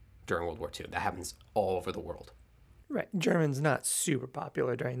during World War II. That happens all over the world. Right. German's not super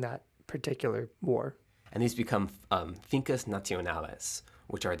popular during that particular war. And these become fincas nacionales,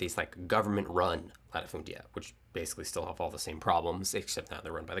 which are these like government-run latifundia, which basically still have all the same problems, except now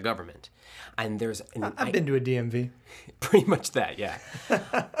they're run by the government. And there's... I've been to a DMV. Pretty much that, yeah.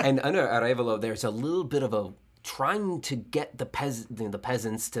 And under Arevalo, there's a little bit of a trying to get the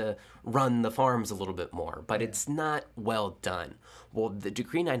peasants to run the farms a little bit more, but it's not well done. Well, the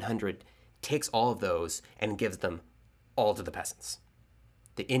Decree 900 takes all of those and gives them all to the peasants.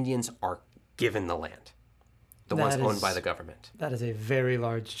 The Indians are given the land. The ones owned by the government. That is a very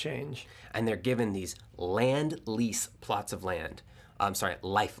large change. And they're given these life lease plots of land.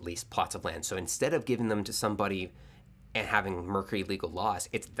 So instead of giving them to somebody and having murky legal laws,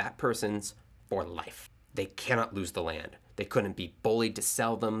 it's that person's for life. They cannot lose the land. They couldn't be bullied to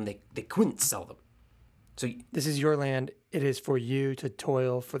sell them. They couldn't sell them. So this is your land. It is for you to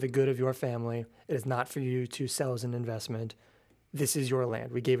toil for the good of your family. It is not for you to sell as an investment. This is your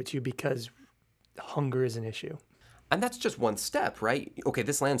land. We gave it to you because hunger is an issue. And that's just one step, right? Okay,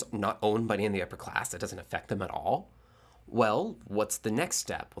 this land's not owned by any of the upper class. That doesn't affect them at all. Well, what's the next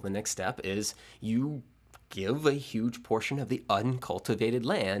step? Well, the next step is you give a huge portion of the uncultivated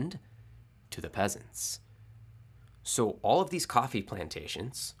land to the peasants. So all of these coffee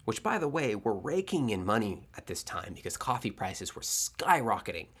plantations, which by the way were raking in money at this time because coffee prices were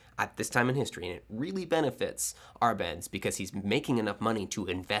skyrocketing at this time in history, and it really benefits Arbenz because he's making enough money to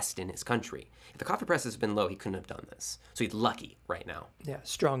invest in his country. If the coffee prices had been low, he couldn't have done this. So he's lucky right now. Yeah,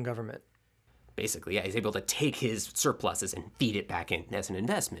 strong government. Basically, yeah, he's able to take his surpluses and feed it back in as an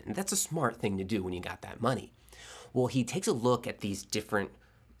investment. And that's a smart thing to do when you got that money. Well, he takes a look at these different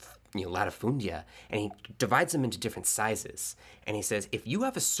latifundia, and he divides them into different sizes. And he says, if you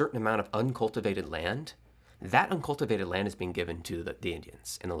have a certain amount of uncultivated land, that uncultivated land is being given to the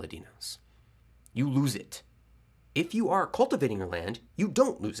Indians and the Ladinos. You lose it. If you are cultivating your land, you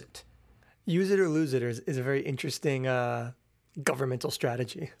don't lose it. Use it or lose it is a very interesting governmental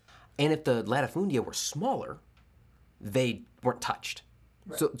strategy. And if the latifundia were smaller, they weren't touched.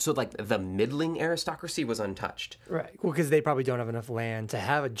 Right. So like the middling aristocracy was untouched. Right. Well, because they probably don't have enough land to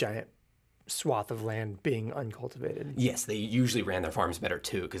have a giant swath of land being uncultivated. Yes, they usually ran their farms better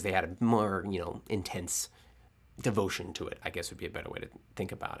too because they had a more, intense devotion to it, I guess would be a better way to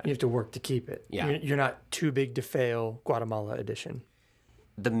think about it. You have to work to keep it. Yeah. You're not too big to fail, Guatemala edition.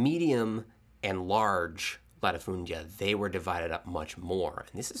 The medium and large latifundia, they were divided up much more.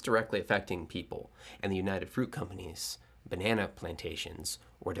 And this is directly affecting people. And the United Fruit Company's banana plantations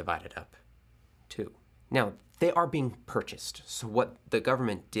were divided up too. Now, they are being purchased. So what the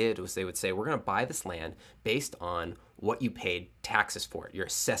government did was they would say, we're going to buy this land based on what you paid taxes for it, your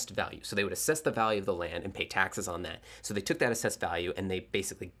assessed value. So they would assess the value of the land and pay taxes on that. So they took that assessed value and they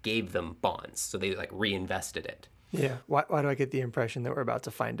basically gave them bonds. So they reinvested it. Yeah. Why do I get the impression that we're about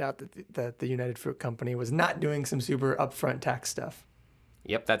to find out that the United Fruit Company was not doing some super upfront tax stuff?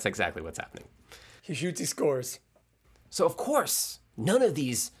 Yep, that's exactly what's happening. He shoots, he scores. So of course, none of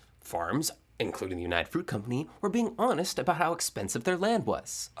these farms, including the United Fruit Company, were being honest about how expensive their land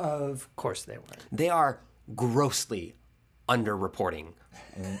was. Of course they weren't. They are grossly underreporting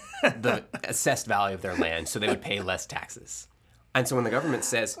the assessed value of their land so they would pay less taxes. And so when the government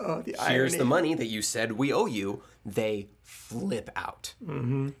says, here's the money that you said we owe you, they flip out.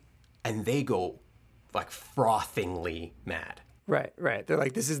 Mm-hmm. And they go frothingly mad. Right. They're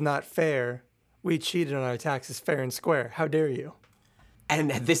like, this is not fair. We cheated on our taxes fair and square. How dare you?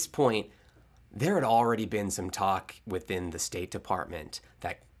 And at this point, there had already been some talk within the State Department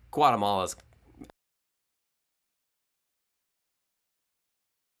that Guatemala's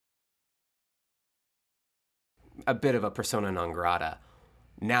a bit of a persona non grata.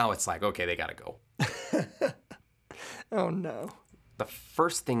 Now it's like, okay, they gotta go. Oh no. The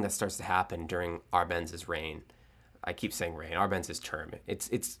first thing that starts to happen during Arbenz's reign, I keep saying reign, Arbenz's term,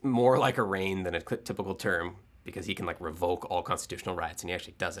 it's more like a reign than a typical term because he can revoke all constitutional rights, and he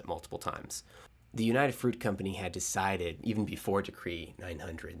actually does it multiple times. The United Fruit Company had decided, even before Decree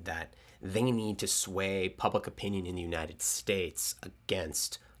 900, that they need to sway public opinion in the United States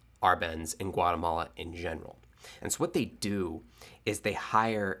against Arbenz and Guatemala in general. And so what they do is they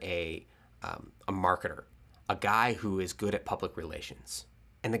hire a marketer, a guy who is good at public relations.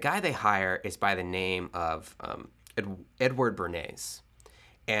 And the guy they hire is by the name of Edward Bernays.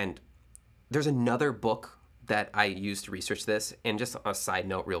 And there's another book that I used to research this, and just a side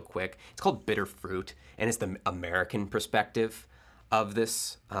note real quick, it's called Bitter Fruit, and it's the American perspective of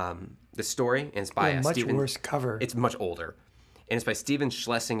this story, and it's by a much worse cover. It's much older. And it's by Steven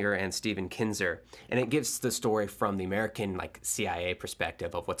Schlesinger and Stephen Kinzer. And it gives the story from the American CIA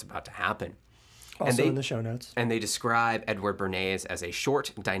perspective of what's about to happen. Also in the show notes. And they describe Edward Bernays as a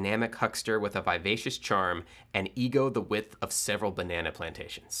short, dynamic huckster with a vivacious charm and ego the width of several banana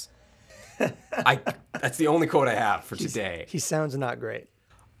plantations. That's the only quote I have for today. He sounds not great.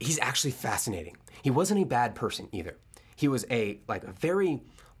 He's actually fascinating. He wasn't a bad person either. He was a very,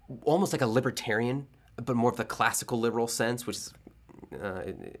 almost like a libertarian, but more of the classical liberal sense, which is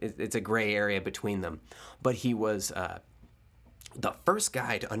it's a gray area between them. But he was the first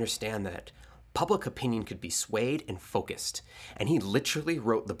guy to understand that public opinion could be swayed and focused. And he literally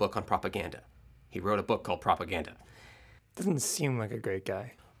wrote the book on propaganda. He wrote a book called Propaganda. Doesn't seem like a great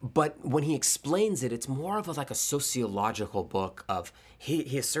guy. But when he explains it, it's more of a sociological book of,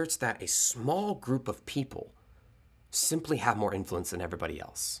 he asserts that a small group of people simply have more influence than everybody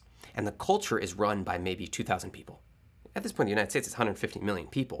else. And the culture is run by maybe 2,000 people. At this point, the United States is 150 million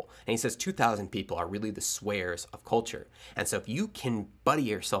people. And he says 2,000 people are really the swayers of culture. And so if you can buddy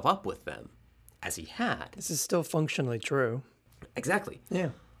yourself up with them, as he had. This is still functionally true. Exactly. Yeah.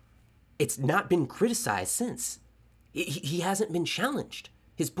 It's not been criticized since. He hasn't been challenged.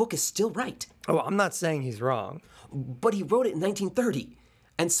 His book is still right. Oh, I'm not saying he's wrong. But he wrote it in 1930.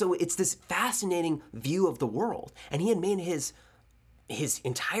 And so it's this fascinating view of the world. And he had made his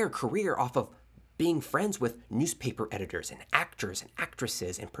entire career off of being friends with newspaper editors and actors and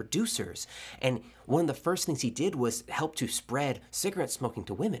actresses and producers. And one of the first things he did was help to spread cigarette smoking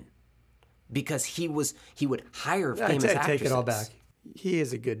to women, because he would hire famous actresses. Take it all back. He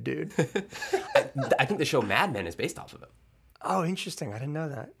is a good dude. I think the show Mad Men is based off of him. Oh, interesting. I didn't know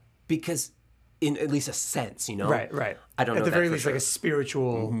that. Because in at least a sense, you know? Right. I don't know. At the that very for least, sure. like a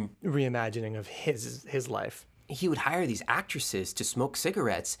spiritual reimagining of his life. He would hire these actresses to smoke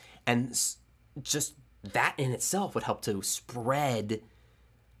cigarettes, and just that in itself would help to spread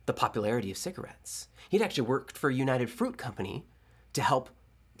the popularity of cigarettes. He'd actually worked for United Fruit Company to help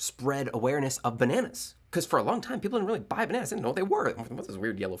spread awareness of bananas. Because for a long time, people didn't really buy bananas. They didn't know what they were. What's this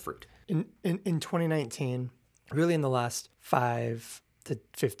weird yellow fruit? In 2019, really in the last 5 to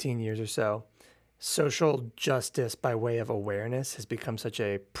 15 years or so, social justice by way of awareness has become such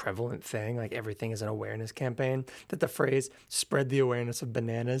a prevalent thing. Like everything is an awareness campaign, that the phrase spread the awareness of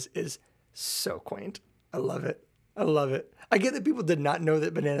bananas is so quaint. I love it. I get that people did not know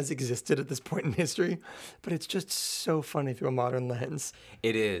that bananas existed at this point in history, but it's just so funny through a modern lens.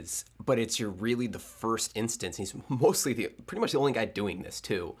 It is, but it's really the first instance. He's mostly pretty much the only guy doing this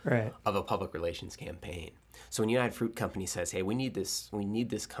too, Right. of a public relations campaign. So when United Fruit Company says, "Hey, we need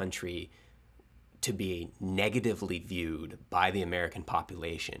this country to be negatively viewed by the American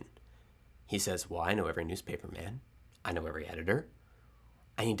population," he says, "Well, I know every newspaper man, I know every editor,"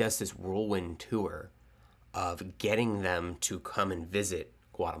 and he does this whirlwind tour of getting them to come and visit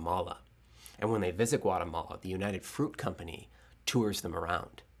Guatemala. And when they visit Guatemala, the United Fruit Company tours them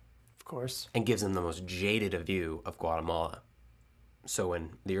around. Of course. And gives them the most jaded a view of Guatemala. So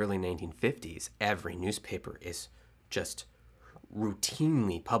in the early 1950s, every newspaper is just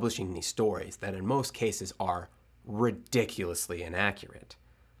routinely publishing these stories that in most cases are ridiculously inaccurate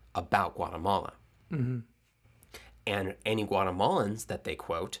about Guatemala. Mm-hmm. And any Guatemalans that they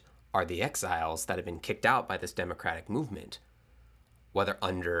quote are the exiles that have been kicked out by this democratic movement, whether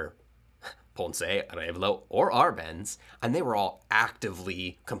under Ponce, Arevalo, or Arbenz, and they were all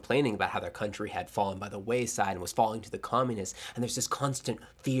actively complaining about how their country had fallen by the wayside and was falling to the communists, and there's this constant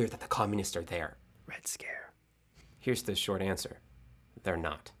fear that the communists are there. Red Scare. Here's the short answer. They're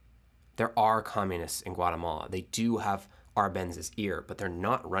not. There are communists in Guatemala. They do have Arbenz's ear, but they're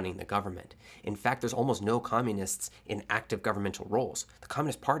not running the government. In fact, there's almost no communists in active governmental roles. The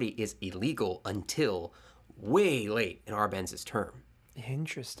Communist Party is illegal until way late in Arbenz's term.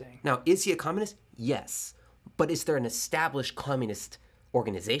 Interesting. Now, is he a communist? Yes. But is there an established communist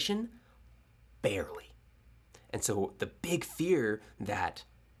organization? Barely. And so the big fear that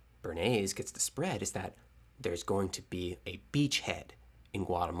Bernays gets to spread is that there's going to be a beachhead in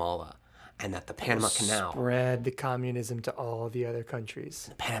Guatemala, and that the Panama Canal... Spread the communism to all the other countries.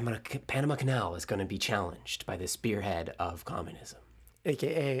 The Panama Canal is going to be challenged by the spearhead of communism.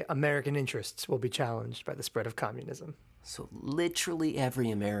 AKA American interests will be challenged by the spread of communism. So literally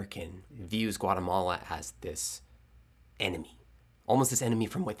every American views Guatemala as this enemy. Almost this enemy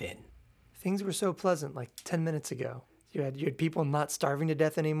from within. Things were so pleasant like 10 minutes ago. You had people not starving to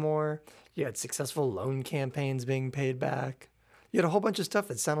death anymore. You had successful loan campaigns being paid back. You had a whole bunch of stuff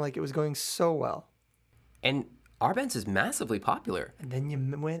that sounded like it was going so well. And Arbenz is massively popular. And then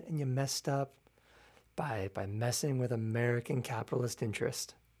you went and you messed up by messing with American capitalist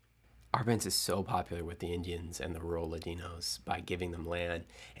interest. Arbenz is so popular with the Indians and the rural Ladinos by giving them land.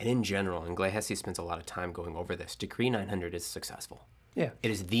 And in general, and Glehesi spends a lot of time going over this, Decree 900 is successful. Yeah.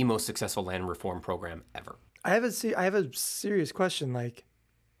 It is the most successful land reform program ever. I have a serious question. Like,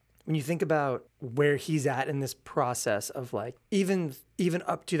 when you think about where he's at in this process of like, even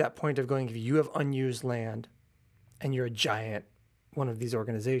up to that point of going, if you have unused land and you're a giant, one of these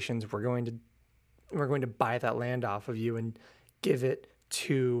organizations, we're going to buy that land off of you and give it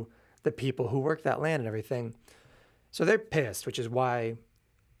to the people who work that land and everything. So they're pissed, which is why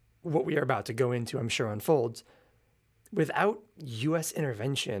what we are about to go into, I'm sure, unfolds. Without U.S.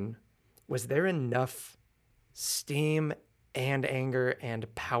 intervention, was there enough steam and anger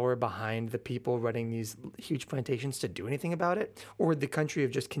and power behind the people running these huge plantations to do anything about it? Or would the country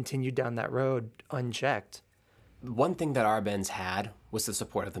have just continued down that road unchecked? One thing that Arbenz had was the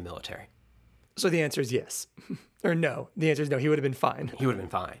support of the military. So the answer is yes. Or no. The answer is no. He would have been fine. He would have been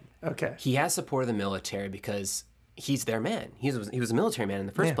fine. Okay. He has support of the military because he's their man. He was a military man in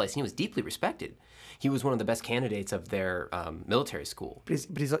the first place. And he was deeply respected. He was one of the best candidates of their military school. But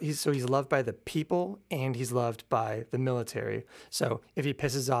he's loved by the people and he's loved by the military. So if he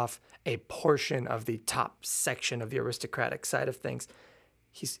pisses off a portion of the top section of the aristocratic side of things,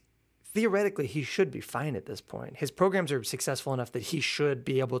 theoretically, he should be fine at this point. His programs are successful enough that he should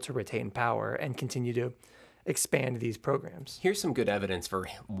be able to retain power and continue to expand these programs. Here's some good evidence for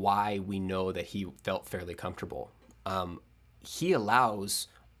why we know that he felt fairly comfortable. He allows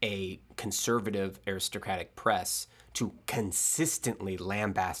a conservative aristocratic press to consistently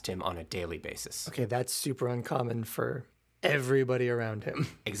lambaste him on a daily basis. Okay, that's super uncommon for everybody around him.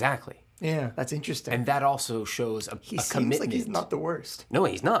 Exactly. Yeah, that's interesting. And that also shows a he seems commitment. like he's not the worst. No,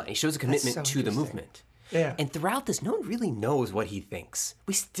 he's not. He shows a commitment so to the interesting. movement. Yeah. And throughout this, no one really knows what he thinks.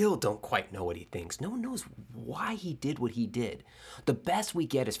 We still don't quite know what he thinks. No one knows why he did what he did. The best we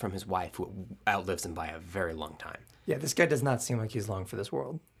get is from his wife, who outlives him by a very long time. Yeah, this guy does not seem like he's long for this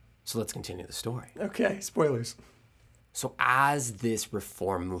world. So let's continue the story. Okay, spoilers. So as this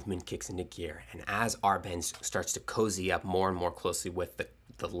reform movement kicks into gear, and as Arbenz starts to cozy up more and more closely with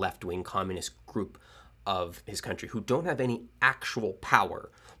the left-wing communist group of his country, who don't have any actual power,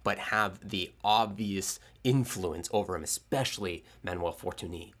 but have the obvious influence over him, especially Manuel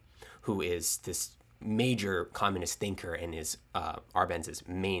Fortuny, who is this major communist thinker and is Arbenz's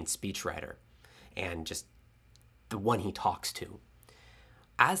main speechwriter, and just the one he talks to.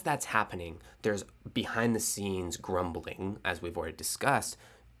 As that's happening, there's behind-the-scenes grumbling, as we've already discussed,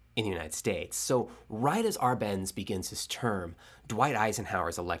 in the United States. So right as Arbenz begins his term, Dwight Eisenhower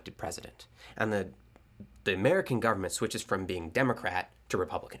is elected president, and the American government switches from being Democrat to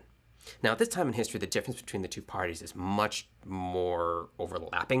Republican. Now, at this time in history, the difference between the two parties is much more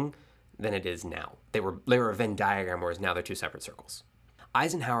overlapping than it is now. They were a Venn diagram, whereas now they're two separate circles.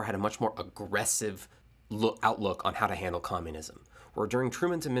 Eisenhower had a much more aggressive outlook on how to handle communism, where during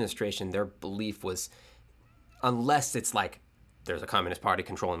Truman's administration, their belief was, unless it's like there's a communist party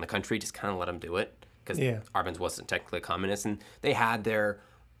controlling the country, just kind of let them do it, because Arbenz wasn't technically a communist, and they had their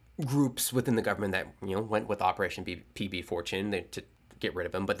groups within the government that went with Operation PB Fortune to get rid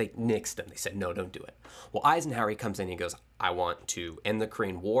of him, but they nixed them. They said, no, don't do it. Well, Eisenhower, he comes in, he goes, I want to end the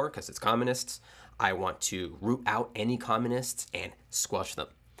Korean War because it's communists. I want to root out any communists and squelch them.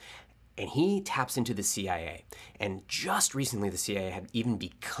 And he taps into the CIA. And just recently, the CIA had even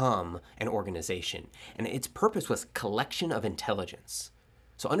become an organization. And its purpose was collection of intelligence.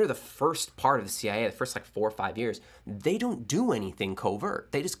 So under the first part of the CIA, the first 4 or 5 years, they don't do anything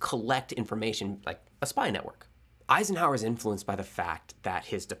covert. They just collect information like a spy network. Eisenhower is influenced by the fact that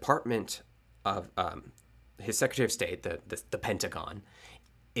his department of, his Secretary of State, the Pentagon,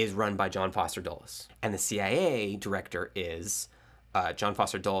 is run by John Foster Dulles. And the CIA director is John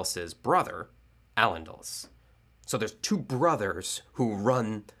Foster Dulles' brother, Allen Dulles. So there's two brothers who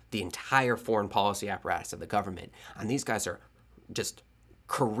run the entire foreign policy apparatus of the government. And these guys are just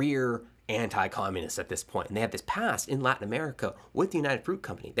career anti-communists at this point. And they have this past in Latin America with the United Fruit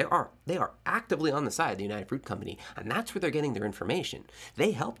Company. They are actively on the side of the United Fruit Company, and that's where they're getting their information.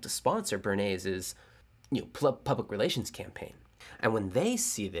 They helped to sponsor Bernays' public relations campaign. And when they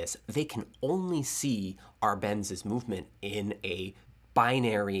see this, they can only see Arbenz's movement in a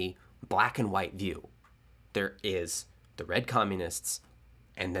binary black and white view. There is the red communists,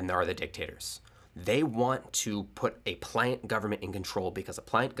 and then there are the dictators. They want to put a pliant government in control because a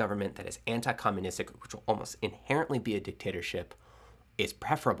pliant government that is anti-communistic, which will almost inherently be a dictatorship, is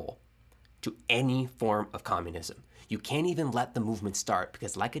preferable to any form of communism. You can't even let the movement start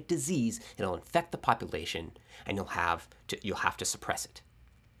because, like a disease, it'll infect the population and you'll have to suppress it.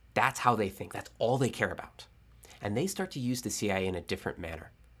 That's how they think. That's all they care about. And they start to use the CIA in a different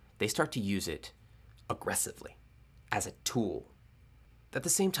manner. They start to use it aggressively as a tool. At the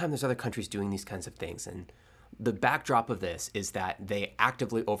same time, there's other countries doing these kinds of things. And the backdrop of this is that they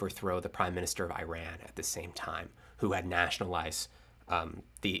actively overthrow the prime minister of Iran at the same time, who had nationalized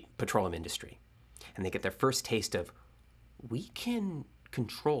the petroleum industry. And they get their first taste of, we can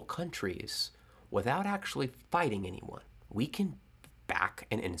control countries without actually fighting anyone. We can back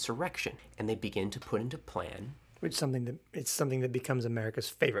an insurrection. And they begin to put into plan. It's something that becomes America's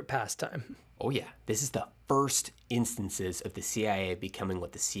favorite pastime. Oh yeah, this is the first instances of the CIA becoming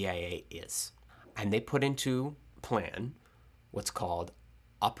what the CIA is. And they put into plan what's called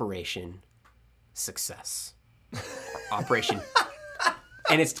Operation Success. Operation,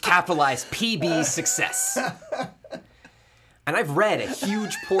 and it's capitalized PB Success. And I've read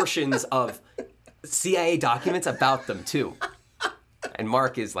huge portions of CIA documents about them too. And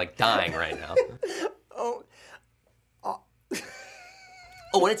Mark is dying right now.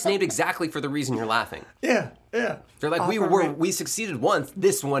 Oh, and it's named exactly for the reason you're laughing. Yeah. They're like, we succeeded once.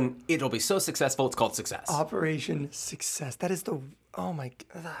 This one, it'll be so successful, it's called Success. Operation Success. That is oh my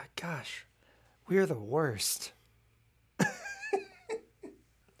gosh. We are the worst.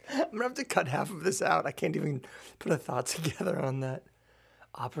 I'm going to have to cut half of this out. I can't even put a thought together on that.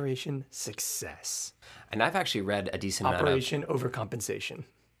 Operation Success. And I've actually read a decent amount of... Operation Overcompensation.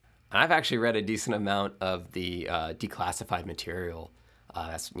 And I've actually read a decent amount of the declassified material.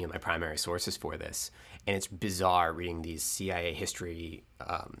 That's my primary sources for this, and it's bizarre reading these CIA history.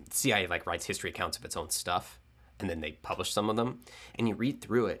 CIA writes history accounts of its own stuff, and then they publish some of them, and you read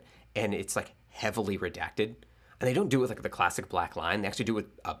through it, and it's heavily redacted, and they don't do it with the classic black line. They actually do it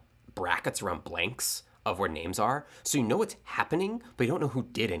with brackets around blanks of where names are, so you know what's happening, but you don't know who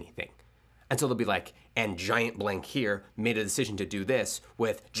did anything. And so they'll be and giant blank here made a decision to do this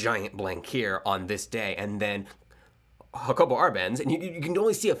with giant blank here on this day, and then Jacobo Arbenz, and you can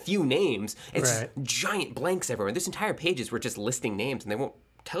only see a few names. It's Right. giant blanks everywhere. There's entire pages where just listing names, and they won't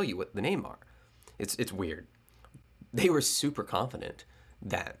tell you what the name are. It's weird. They were super confident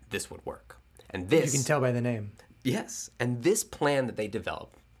that this would work. And this... You can tell by the name. Yes. And this plan that they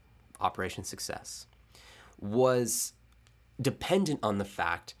developed, Operation Success, was dependent on the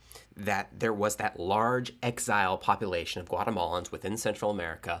fact that there was that large exile population of Guatemalans within Central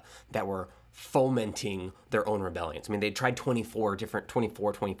America that were fomenting their own rebellions. I mean, they tried 25 different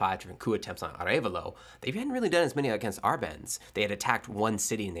coup attempts on Arevalo. They hadn't really done as many against Arbenz. They had attacked one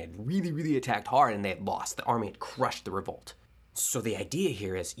city, and they had really, really attacked hard, and they had lost. The army had crushed the revolt. So the idea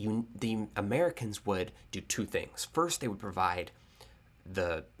here is the Americans would do two things. First, they would provide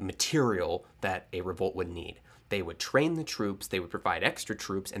the material that a revolt would need. They would train the troops, they would provide extra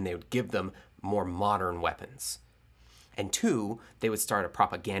troops, and they would give them more modern weapons. And two, they would start a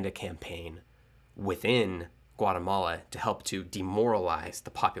propaganda campaign within Guatemala to help to demoralize the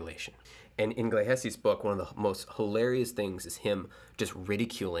population. And in Glehesi's book, one of the most hilarious things is him just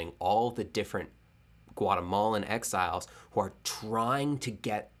ridiculing all the different Guatemalan exiles who are trying to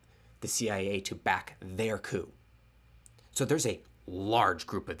get the CIA to back their coup. So there's a large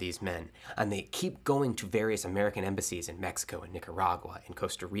group of these men, and they keep going to various American embassies in Mexico and Nicaragua and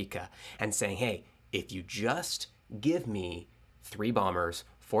Costa Rica and saying, hey, if you just give me 3 bombers,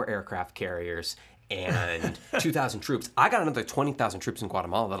 4 aircraft carriers, and 2,000 troops, I got another 20,000 troops in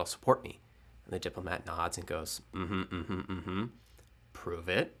Guatemala that'll support me. And the diplomat nods and goes, prove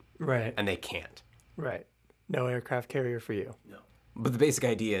it. Right. And they can't. Right. No aircraft carrier for you. No. But the basic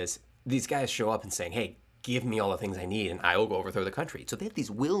idea is these guys show up and saying, hey, give me all the things I need and I will go overthrow the country. So they have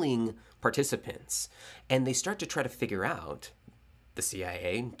these willing participants, and they start to try to figure out, the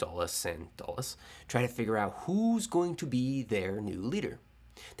CIA, Dulles, try to figure out who's going to be their new leader.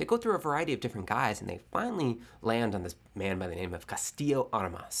 They go through a variety of different guys, and they finally land on this man by the name of Castillo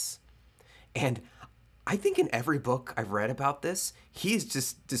Armas. And I think in every book I've read about this, he is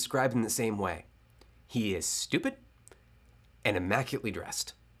just described in the same way. He is stupid and immaculately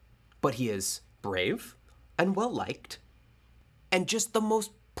dressed, but he is brave and well-liked and just the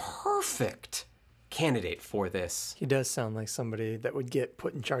most perfect candidate for this. He does sound like somebody that would get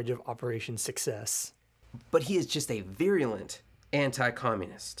put in charge of Operation Success. But he is just a virulent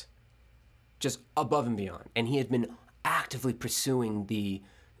anti-communist, just above and beyond. And he had been actively pursuing the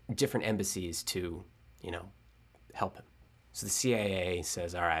different embassies to, help him. So the CIA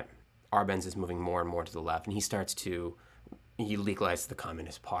says, all right, Arbenz is moving more and more to the left, and he legalizes the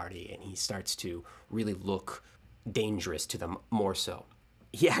Communist Party, and he starts to really look dangerous to them more so.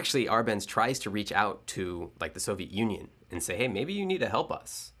 Arbenz tries to reach out to the Soviet Union and say, hey, maybe you need to help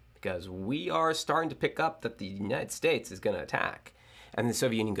us because we are starting to pick up that the United States is going to attack. And the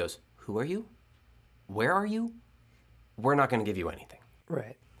Soviet Union goes, who are you? Where are you? We're not going to give you anything.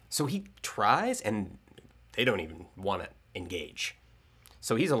 Right. So he tries, and they don't even want to engage.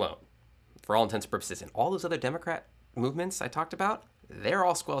 So he's alone for all intents and purposes. And all those other Democrat movements I talked about, they're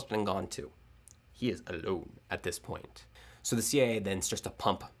all squelched and gone too. He is alone at this point. So the CIA then starts to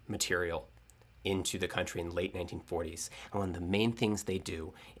pump material into the country in the late 1940s. And one of the main things they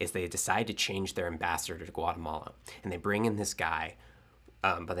do is they decide to change their ambassador to Guatemala. And they bring in this guy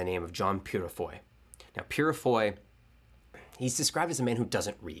by the name of John Purifoy. Now, Purifoy, he's described as a man who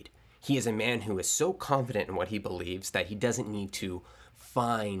doesn't read. He is a man who is so confident in what he believes that he doesn't need to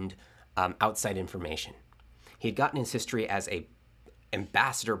find outside information. He had gotten his history as a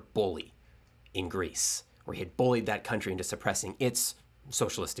ambassador bully in Greece, where he had bullied that country into suppressing its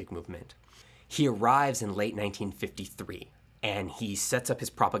socialistic movement. He arrives in late 1953, and he sets up his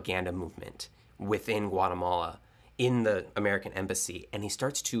propaganda movement within Guatemala in the American embassy, and he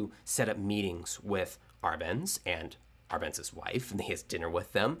starts to set up meetings with Arbenz and Arbenz's wife, and he has dinner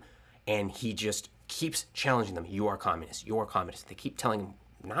with them, and he just keeps challenging them. You are communist. You are communist. They keep telling him,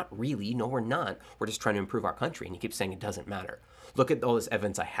 not really. No, we're not. We're just trying to improve our country. And he keeps saying it doesn't matter. Look at all this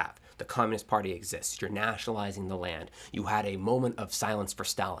evidence I have. The Communist Party exists. You're nationalizing the land. You had a moment of silence for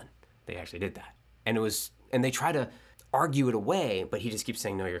Stalin. They actually did that. And they try to argue it away, but he just keeps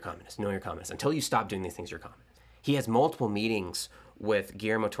saying, no, you're communist. No, you're communist. Until you stop doing these things, you're communist. He has multiple meetings with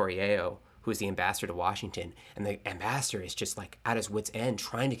Guillermo Torriello, who's the ambassador to Washington, and the ambassador is just like at his wit's end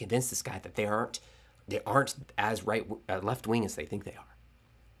trying to convince this guy that they aren't as left wing as they think they are.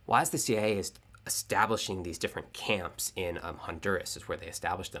 Well, as the CIA is establishing these different camps in Honduras, is where they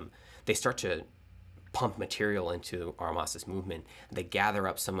established them, they start to pump material into Armas's movement. They gather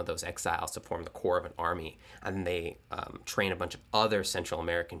up some of those exiles to form the core of an army, and they train a bunch of other Central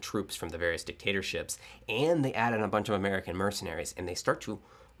American troops from the various dictatorships, and they add in a bunch of American mercenaries, and they start to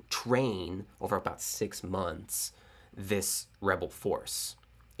train over about 6 months this rebel force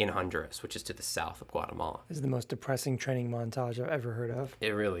in Honduras, which is to the south of Guatemala. This is the most depressing training montage I've ever heard of.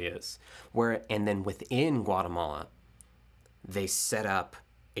 It really is. And then within Guatemala, they set up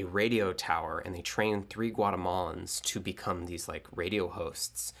a radio tower, and they train 3 Guatemalans to become these like radio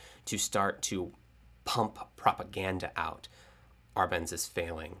hosts to start to pump propaganda out. Arbenz is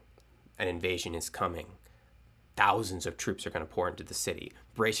failing. An invasion is coming. Thousands of troops are going to pour into the city.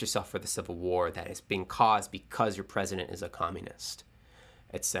 Brace yourself for the civil war that is being caused because your president is a communist,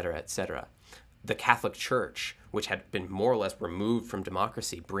 etc., etc. The Catholic Church, which had been more or less removed from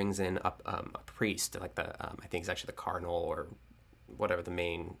democracy, brings in a priest, like I think he's actually the cardinal or whatever the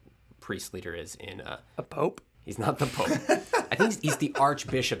main priest leader is in... a pope? He's not the pope. I think he's the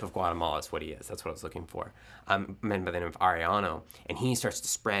Archbishop of Guatemala is what he is. That's what I was looking for. A man by the name of Arellano. And he starts to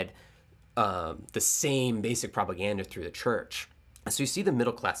spread the same basic propaganda through the church. So you see the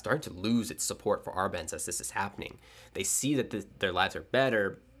middle class starting to lose its support for Arbenz as this is happening. They see that their lives are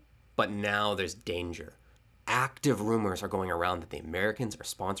better, but now there's danger. Active rumors are going around that the Americans are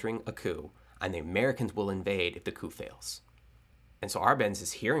sponsoring a coup, and the Americans will invade if the coup fails. And so Arbenz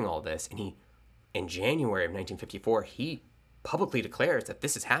is hearing all this, and in January of 1954, he publicly declares that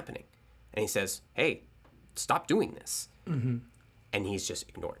this is happening. And he says, hey, stop doing this. Mm-hmm. And he's just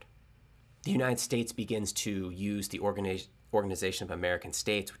ignored. The United States begins to use the Organization of American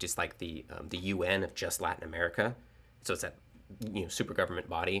States, which is like the UN of just Latin America. So it's that super government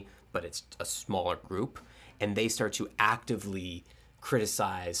body, but it's a smaller group. And they start to actively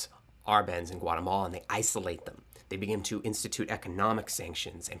criticize Arbenz in Guatemala, and they isolate them. They begin to institute economic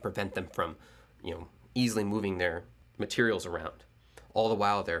sanctions and prevent them from, easily moving their materials around. All the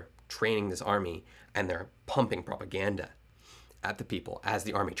while, they're training this army, and they're pumping propaganda at the people as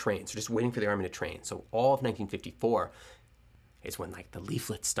the army trains. They're just waiting for the army to train. So all of 1954 is when the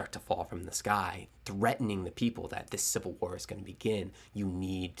leaflets start to fall from the sky, threatening the people that this civil war is going to begin. You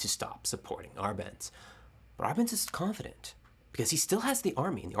need to stop supporting Arbenz. But Arbenz is confident because he still has the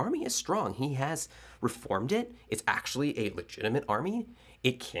army, and the army is strong. He has reformed it. It's actually a legitimate army.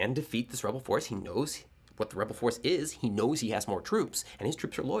 It can defeat this rebel force. He knows what the rebel force is. He knows he has more troops, and his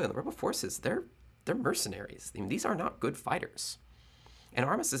troops are loyal. The rebel forces, they're mercenaries. These are not good fighters. And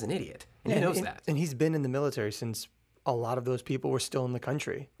Armas is an idiot, and he knows that. And he's been in the military since a lot of those people were still in the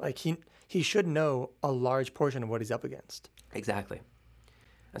country. He should know a large portion of what he's up against. Exactly.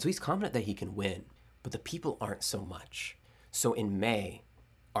 And so he's confident that he can win, but the people aren't so much. So in May,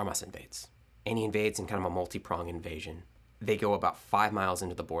 Armas invades. And he invades in kind of a multi-pronged invasion. They go about 5 miles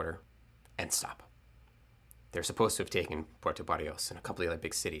into the border and stop. They're supposed to have taken Puerto Barrios and a couple of other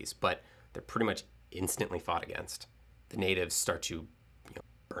big cities, but they're pretty much instantly fought against. The natives start to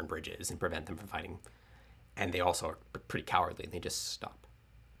burn bridges and prevent them from fighting. And they also are pretty cowardly, and they just stop.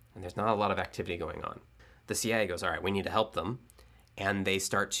 And there's not a lot of activity going on. The CIA goes, all right, we need to help them. And they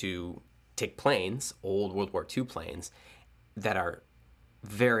start to take planes, old World War II planes, that are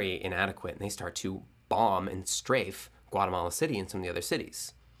very inadequate, and they start to bomb and strafe Guatemala City and some of the other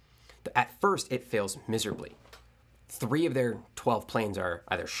cities. At first, it fails miserably. 3 of their 12 planes are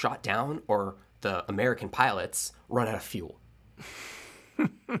either shot down or the American pilots run out of fuel.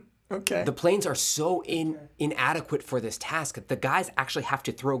 Okay. The planes are so inadequate for this task that the guys actually have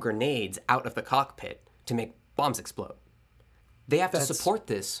to throw grenades out of the cockpit to make bombs explode. They have to support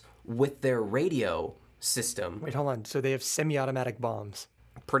this with their radio system. Wait, hold on. So they have semi-automatic bombs.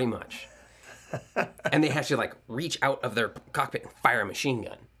 Pretty much. And they have to reach out of their cockpit and fire a machine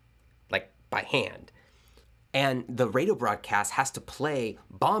gun, by hand. And the radio broadcast has to play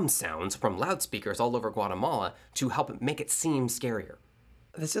bomb sounds from loudspeakers all over Guatemala to help make it seem scarier.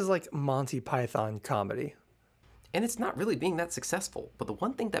 This is like Monty Python comedy. And it's not really being that successful. But the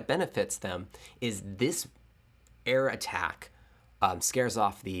one thing that benefits them is this air attack scares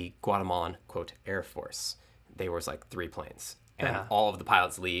off the Guatemalan, quote, Air Force. There was 3 planes. And all of the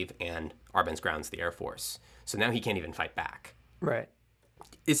pilots leave, and Arbenz grounds the Air Force. So now he can't even fight back. Right.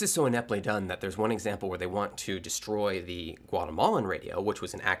 This is so ineptly done that there's one example where they want to destroy the Guatemalan radio, which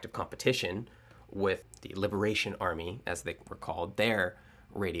was in active competition with the Liberation Army, as they were called, their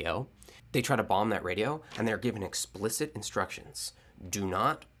radio. They try to bomb that radio, and they're given explicit instructions. do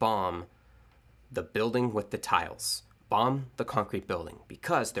not bomb the building with the tiles. Bomb the concrete building,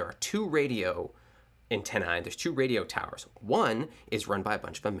 because there are two radio antennae, there's two radio towers. One is run by a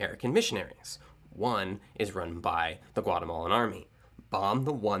bunch of American missionaries. One is run by the Guatemalan army. Bomb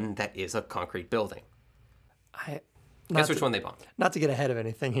the one that is a concrete building. Guess which one they bombed. Not to get ahead of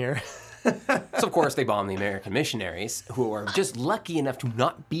anything here. So, of course, they bombed the American missionaries, who are just lucky enough to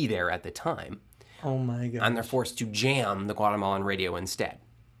not be there at the time. Oh, my God. And they're forced to jam the Guatemalan radio instead.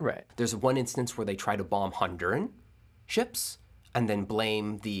 Right. There's one instance where they try to bomb Honduran ships and then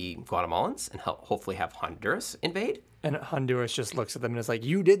blame the Guatemalans and hopefully have Honduras invade. And Honduras just looks at them and is like,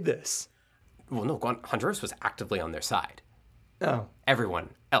 you did this. Well, no, Honduras was actively on their side. Oh. Everyone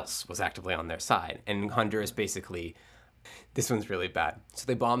else was actively on their side. And Honduras basically, this one's really bad. So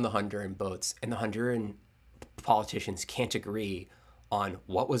they bomb the Honduran boats, and the Honduran politicians can't agree on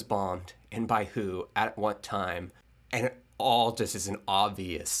what was bombed and by who at what time. And it all just is an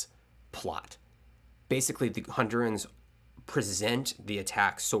obvious plot. Basically, the Hondurans present the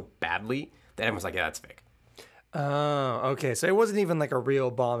attack so badly that everyone's like, yeah, that's fake. Oh, okay. So it wasn't even like a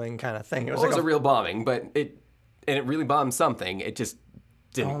real bombing kind of thing. It was a real bombing, but it really bombed something. It just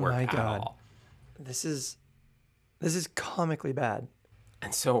didn't work at all. This is comically bad.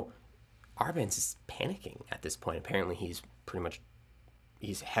 And so Arbenz is panicking at this point. Apparently he's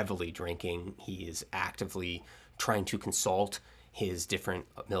heavily drinking. He is actively trying to consult his different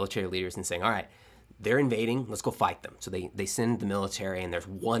military leaders and saying, all right, they're invading, let's go fight them. So they send the military, and there's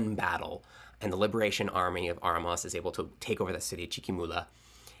one battle, and the Liberation Army of Armas is able to take over the city of Chiquimula.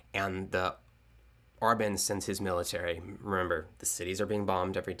 And the Arbenz sends his military. Remember, the cities are being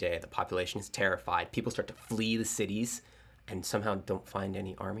bombed every day. The population is terrified. People start to flee the cities and somehow don't find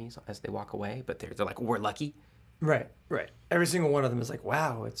any armies as they walk away. But they're like, we're lucky. Right. Every single one of them is like,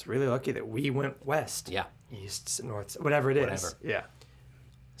 wow, it's really lucky that we went west. Yeah. East, north, whatever it is. Yeah.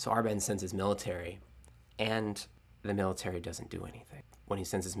 So Arbenz sends his military, and the military doesn't do anything. When he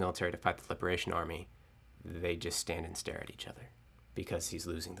sends his military to fight the Liberation Army, they just stand and stare at each other because he's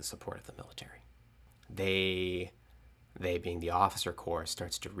losing the support of the military. They being the officer corps,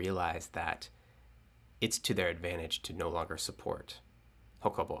 starts to realize that it's to their advantage to no longer support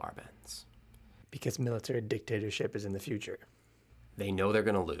Jacobo Arbenz. Because military dictatorship is in the future. They know they're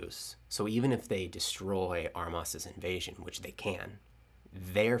going to lose. So even if they destroy Armas's invasion, which they can,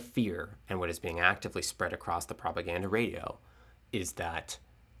 their fear, and what is being actively spread across the propaganda radio, is that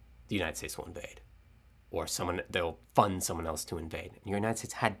the United States will invade. Or they'll fund someone else to invade. And the United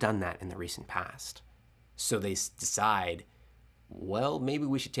States had done that in the recent past. So they decide, well, maybe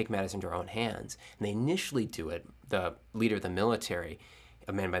we should take matters into our own hands. And they initially do it. The leader of the military,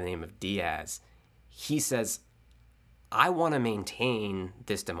 a man by the name of Diaz, he says, I want to maintain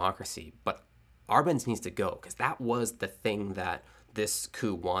this democracy, but Arbenz needs to go, because that was the thing that this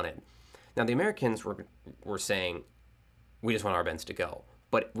coup wanted. Now, the Americans were saying, we just want Arbenz to go.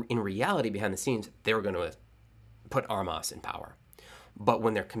 But in reality, behind the scenes, they were going to put Armas in power. But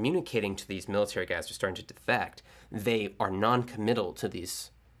when they're communicating to these military guys who are starting to defect, they are non-committal to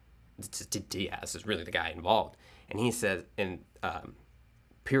these. To Diaz is really the guy involved. And he says, and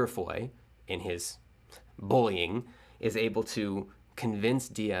Purifoy, in his bullying, is able to convince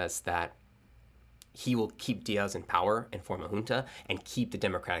Diaz that he will keep Diaz in power and form a junta and keep the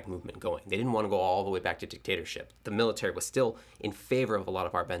democratic movement going. They didn't want to go all the way back to dictatorship. The military was still in favor of a lot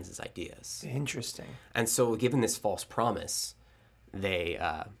of Arbenz's ideas. Interesting. And so, given this false promise, they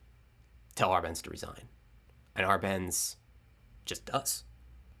tell Arbenz to resign. And Arbenz just does.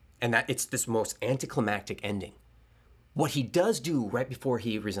 And that it's this most anticlimactic ending. What he does do right before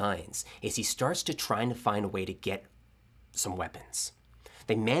he resigns is he starts to try to find a way to get some weapons.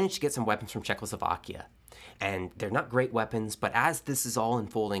 They manage to get some weapons from Czechoslovakia, and they're not great weapons, but as this is all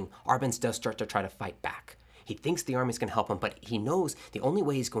unfolding, Arbenz does start to try to fight back. He thinks the army's going to help him, but he knows the only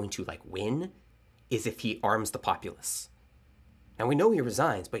way he's going to win is if he arms the populace. Now, we know he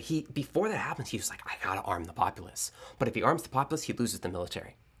resigns, but before that happens, he was like, I gotta arm the populace. But if he arms the populace, he loses the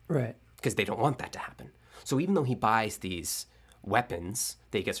military. Right. Because they don't want that to happen. So even though he buys these weapons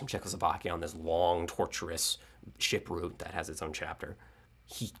that he gets from Czechoslovakia on this long, torturous ship route that has its own chapter,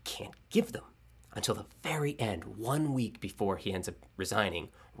 he can't give them until the very end, 1 week before he ends up resigning,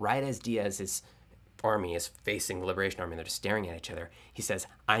 right as Diaz's army is facing the Liberation Army and they're just staring at each other. He says,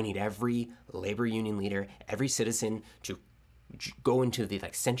 I need every labor union leader, every citizen to go into the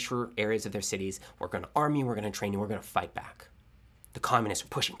central areas of their cities. We're going to arm you, we're going to train you, we're going to fight back. The communists are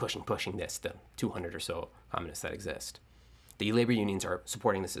pushing this, the 200 or so communists that exist. The labor unions are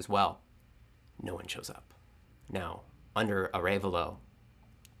supporting this as well. No one shows up. Now, under Arevalo,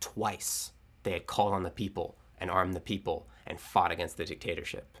 twice they had called on the people and armed the people and fought against the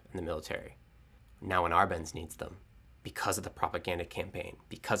dictatorship and the military. Now when Arbenz needs them, because of the propaganda campaign,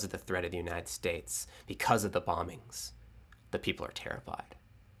 because of the threat of the United States, because of the bombings, the people are terrified.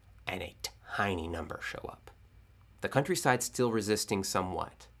 And a tiny number show up. The countryside's still resisting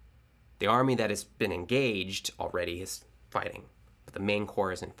somewhat. The army that has been engaged already is fighting, but the main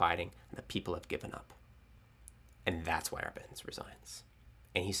corps isn't fighting, and the people have given up. And that's why Arbenz resigns.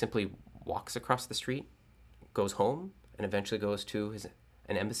 And he simply walks across the street, goes home, and eventually goes to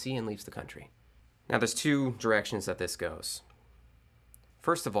an embassy and leaves the country. Now, there's two directions that this goes.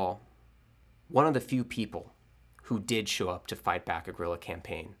 First of all, one of the few people who did show up to fight back a guerrilla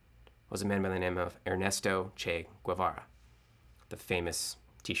campaign was a man by the name of Ernesto Che Guevara, the famous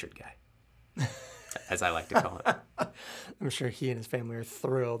T-shirt guy, as I like to call him. I'm sure he and his family are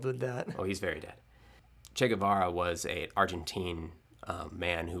thrilled with that. Oh, he's very dead. Che Guevara was an Argentine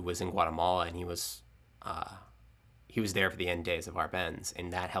man who was in Guatemala, and he was there for the end days of Arbenz,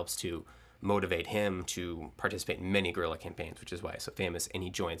 and that helps to motivate him to participate in many guerrilla campaigns, which is why he's so famous. And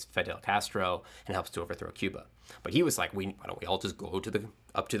he joins Fidel Castro and helps to overthrow Cuba. But he was like, why don't we all just go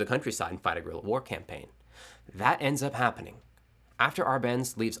up to the countryside and fight a guerrilla war campaign? That ends up happening. After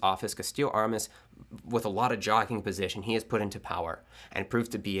Arbenz leaves office, Castillo Armas, with a lot of jockeying position, he is put into power and proves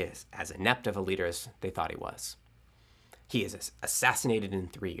to be as inept of a leader as they thought he was. He is assassinated in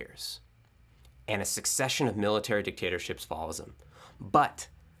 3 years, and a succession of military dictatorships follows him. But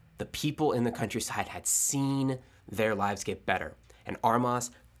the people in the countryside had seen their lives get better, and Armas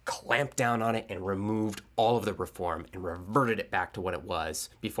clamped down on it and removed all of the reform and reverted it back to what it was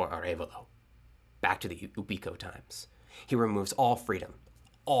before Arevalo, back to the Ubico times. He removes all freedom,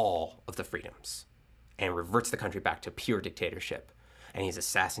 all of the freedoms, and reverts the country back to pure dictatorship, and he's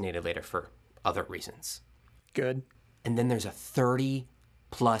assassinated later for other reasons. Good. And then there's a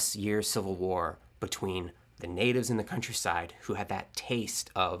 30-plus year civil war between the natives in the countryside who had that taste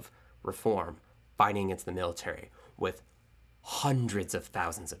of reform fighting against the military with hundreds of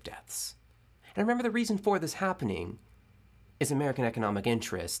thousands of deaths. And remember, the reason for this happening is American economic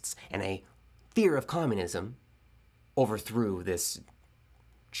interests and a fear of communism overthrew this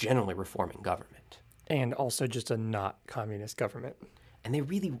generally reforming government. And also just a not communist government. And they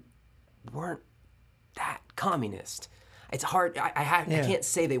really weren't that communist. It's hard. I can't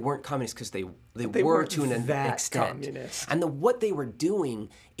say they weren't communist because they were to an extent. Communist. And what they were doing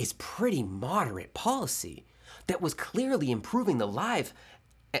is pretty moderate policy that was clearly improving the lives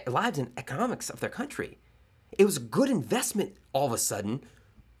and economics of their country. It was a good investment all of a sudden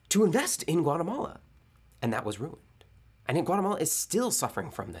to invest in Guatemala, and that was ruined. And Guatemala is still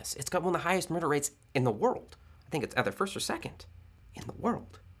suffering from this. It's got one of the highest murder rates in the world. I think it's either first or second in the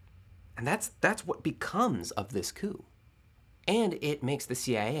world. And that's what becomes of this coup. And it makes the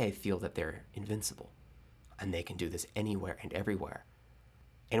CIA feel that they're invincible and they can do this anywhere and everywhere.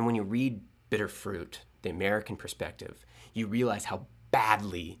 And when you read Bitter Fruit, the American perspective, you realize how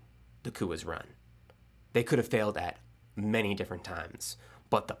badly the coup was run. They could have failed at many different times,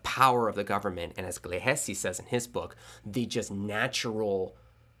 but the power of the government, and as Glehesi says in his book, the just natural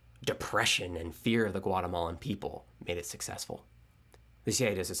depression and fear of the Guatemalan people made it successful. The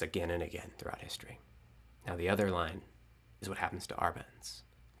CIA does this again and again throughout history. Now, the other line is what happens to Arbenz.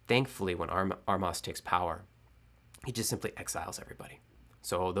 Thankfully, when Armas takes power, he just simply exiles everybody.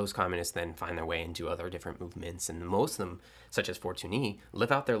 So those communists then find their way into other different movements, and most of them, such as Fortuny,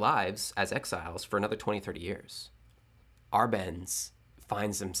 live out their lives as exiles for another 20, 30 years. Arbenz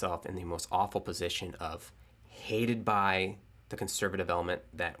finds himself in the most awful position of hated by the conservative element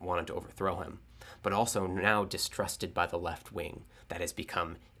that wanted to overthrow him, but also now distrusted by the left wing that has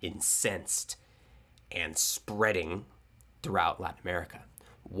become incensed and spreading throughout Latin America.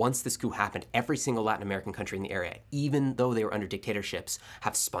 Once this coup happened, every single Latin American country in the area, even though they were under dictatorships,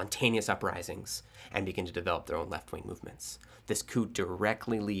 have spontaneous uprisings and begin to develop their own left-wing movements. This coup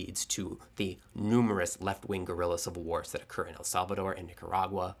directly leads to the numerous left-wing guerrilla civil wars that occur in El Salvador, in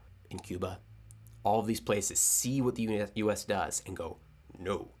Nicaragua, in Cuba. All of these places see what the U.S. does and go,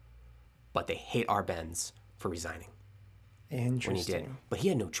 no. But they hate Arbenz for resigning. Interesting. When he did. But he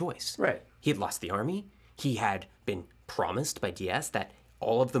had no choice. Right. He had lost the army. He had been promised by Diaz that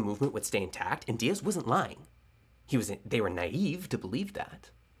all of the movement would stay intact, and Diaz wasn't lying. They were naive to believe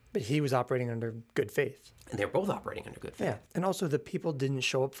that. But he was operating under good faith. And they were both operating under good faith. Yeah. And also the people didn't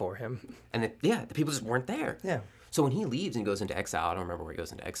show up for him. And the people just weren't there. Yeah. So when he leaves and goes into exile, I don't remember where he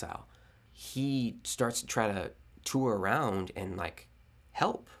goes into exile, he starts to try to tour around and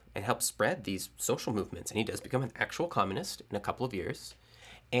help spread these social movements. And he does become an actual communist in a couple of years.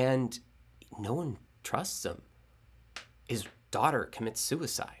 And no one trusts him. His daughter commits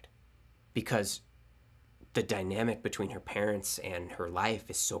suicide because the dynamic between her parents and her life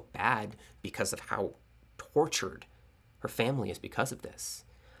is so bad because of how tortured her family is because of this.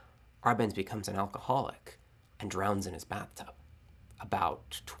 Arbenz becomes an alcoholic and drowns in his bathtub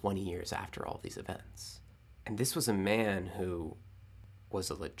about 20 years after all these events. And this was a man who was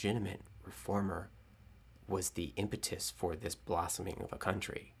a legitimate reformer, was the impetus for this blossoming of a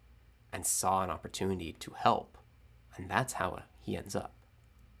country, and saw an opportunity to help. And that's how he ends up.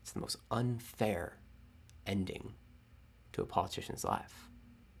 It's the most unfair ending to a politician's life.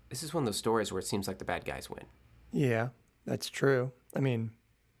 This is one of those stories where it seems like the bad guys win. Yeah, that's true. I mean,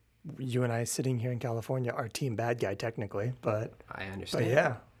 you and I sitting here in California are team bad guy technically, but I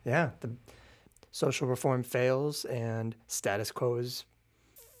understand. yeah. The social reform fails and status quo is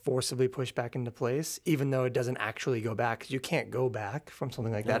forcibly pushed back into place, even though it doesn't actually go back. 'Cause you can't go back from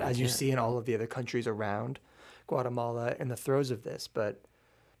something like that, as you see in all of the other countries around Guatemala in the throes of this. But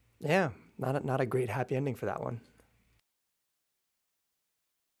yeah, not a great happy ending for that one.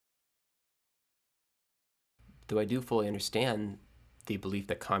 Though I do fully understand the belief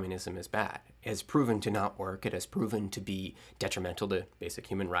that communism is bad. It has proven to not work. It has proven to be detrimental to basic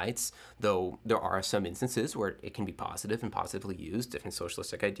human rights, though there are some instances where it can be positive and positively used, different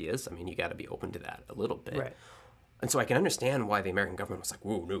socialistic ideas. I mean, you got to be open to that a little bit. Right. And so I can understand why the American government was like,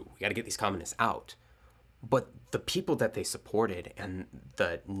 whoa, no, we got to get these communists out. But the people that they supported and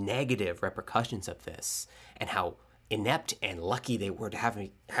the negative repercussions of this and how inept and lucky they were to have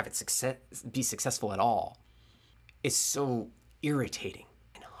it be successful at all is so irritating,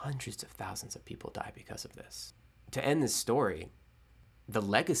 and hundreds of thousands of people die because of this. To end this story, the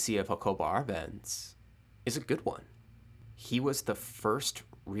legacy of Jacobo Arbenz is a good one. He was the first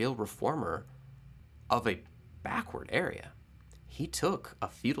real reformer of a backward area. He took a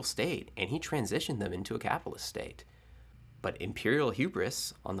feudal state and he transitioned them into a capitalist state. But imperial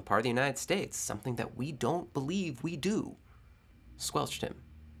hubris on the part of the United States, something that we don't believe we do, squelched him,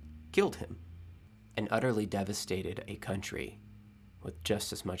 killed him, and utterly devastated a country with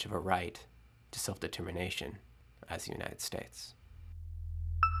just as much of a right to self-determination as the United States.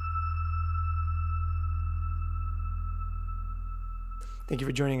 Thank you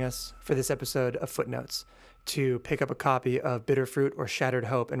for joining us for this episode of Footnotes. To pick up a copy of Bitter Fruit or Shattered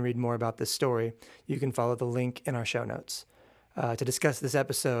Hope and read more about this story, you can follow the link in our show notes. To discuss this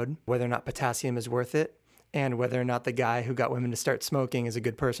episode, whether or not potassium is worth it, and whether or not the guy who got women to start smoking is a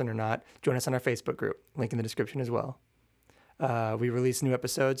good person or not, join us on our Facebook group, link in the description as well. We release new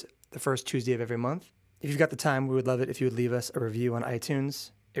episodes the first Tuesday of every month. If you've got the time, we would love it if you would leave us a review on iTunes.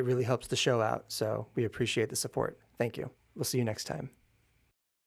 It really helps the show out, so we appreciate the support. Thank you. We'll see you next time.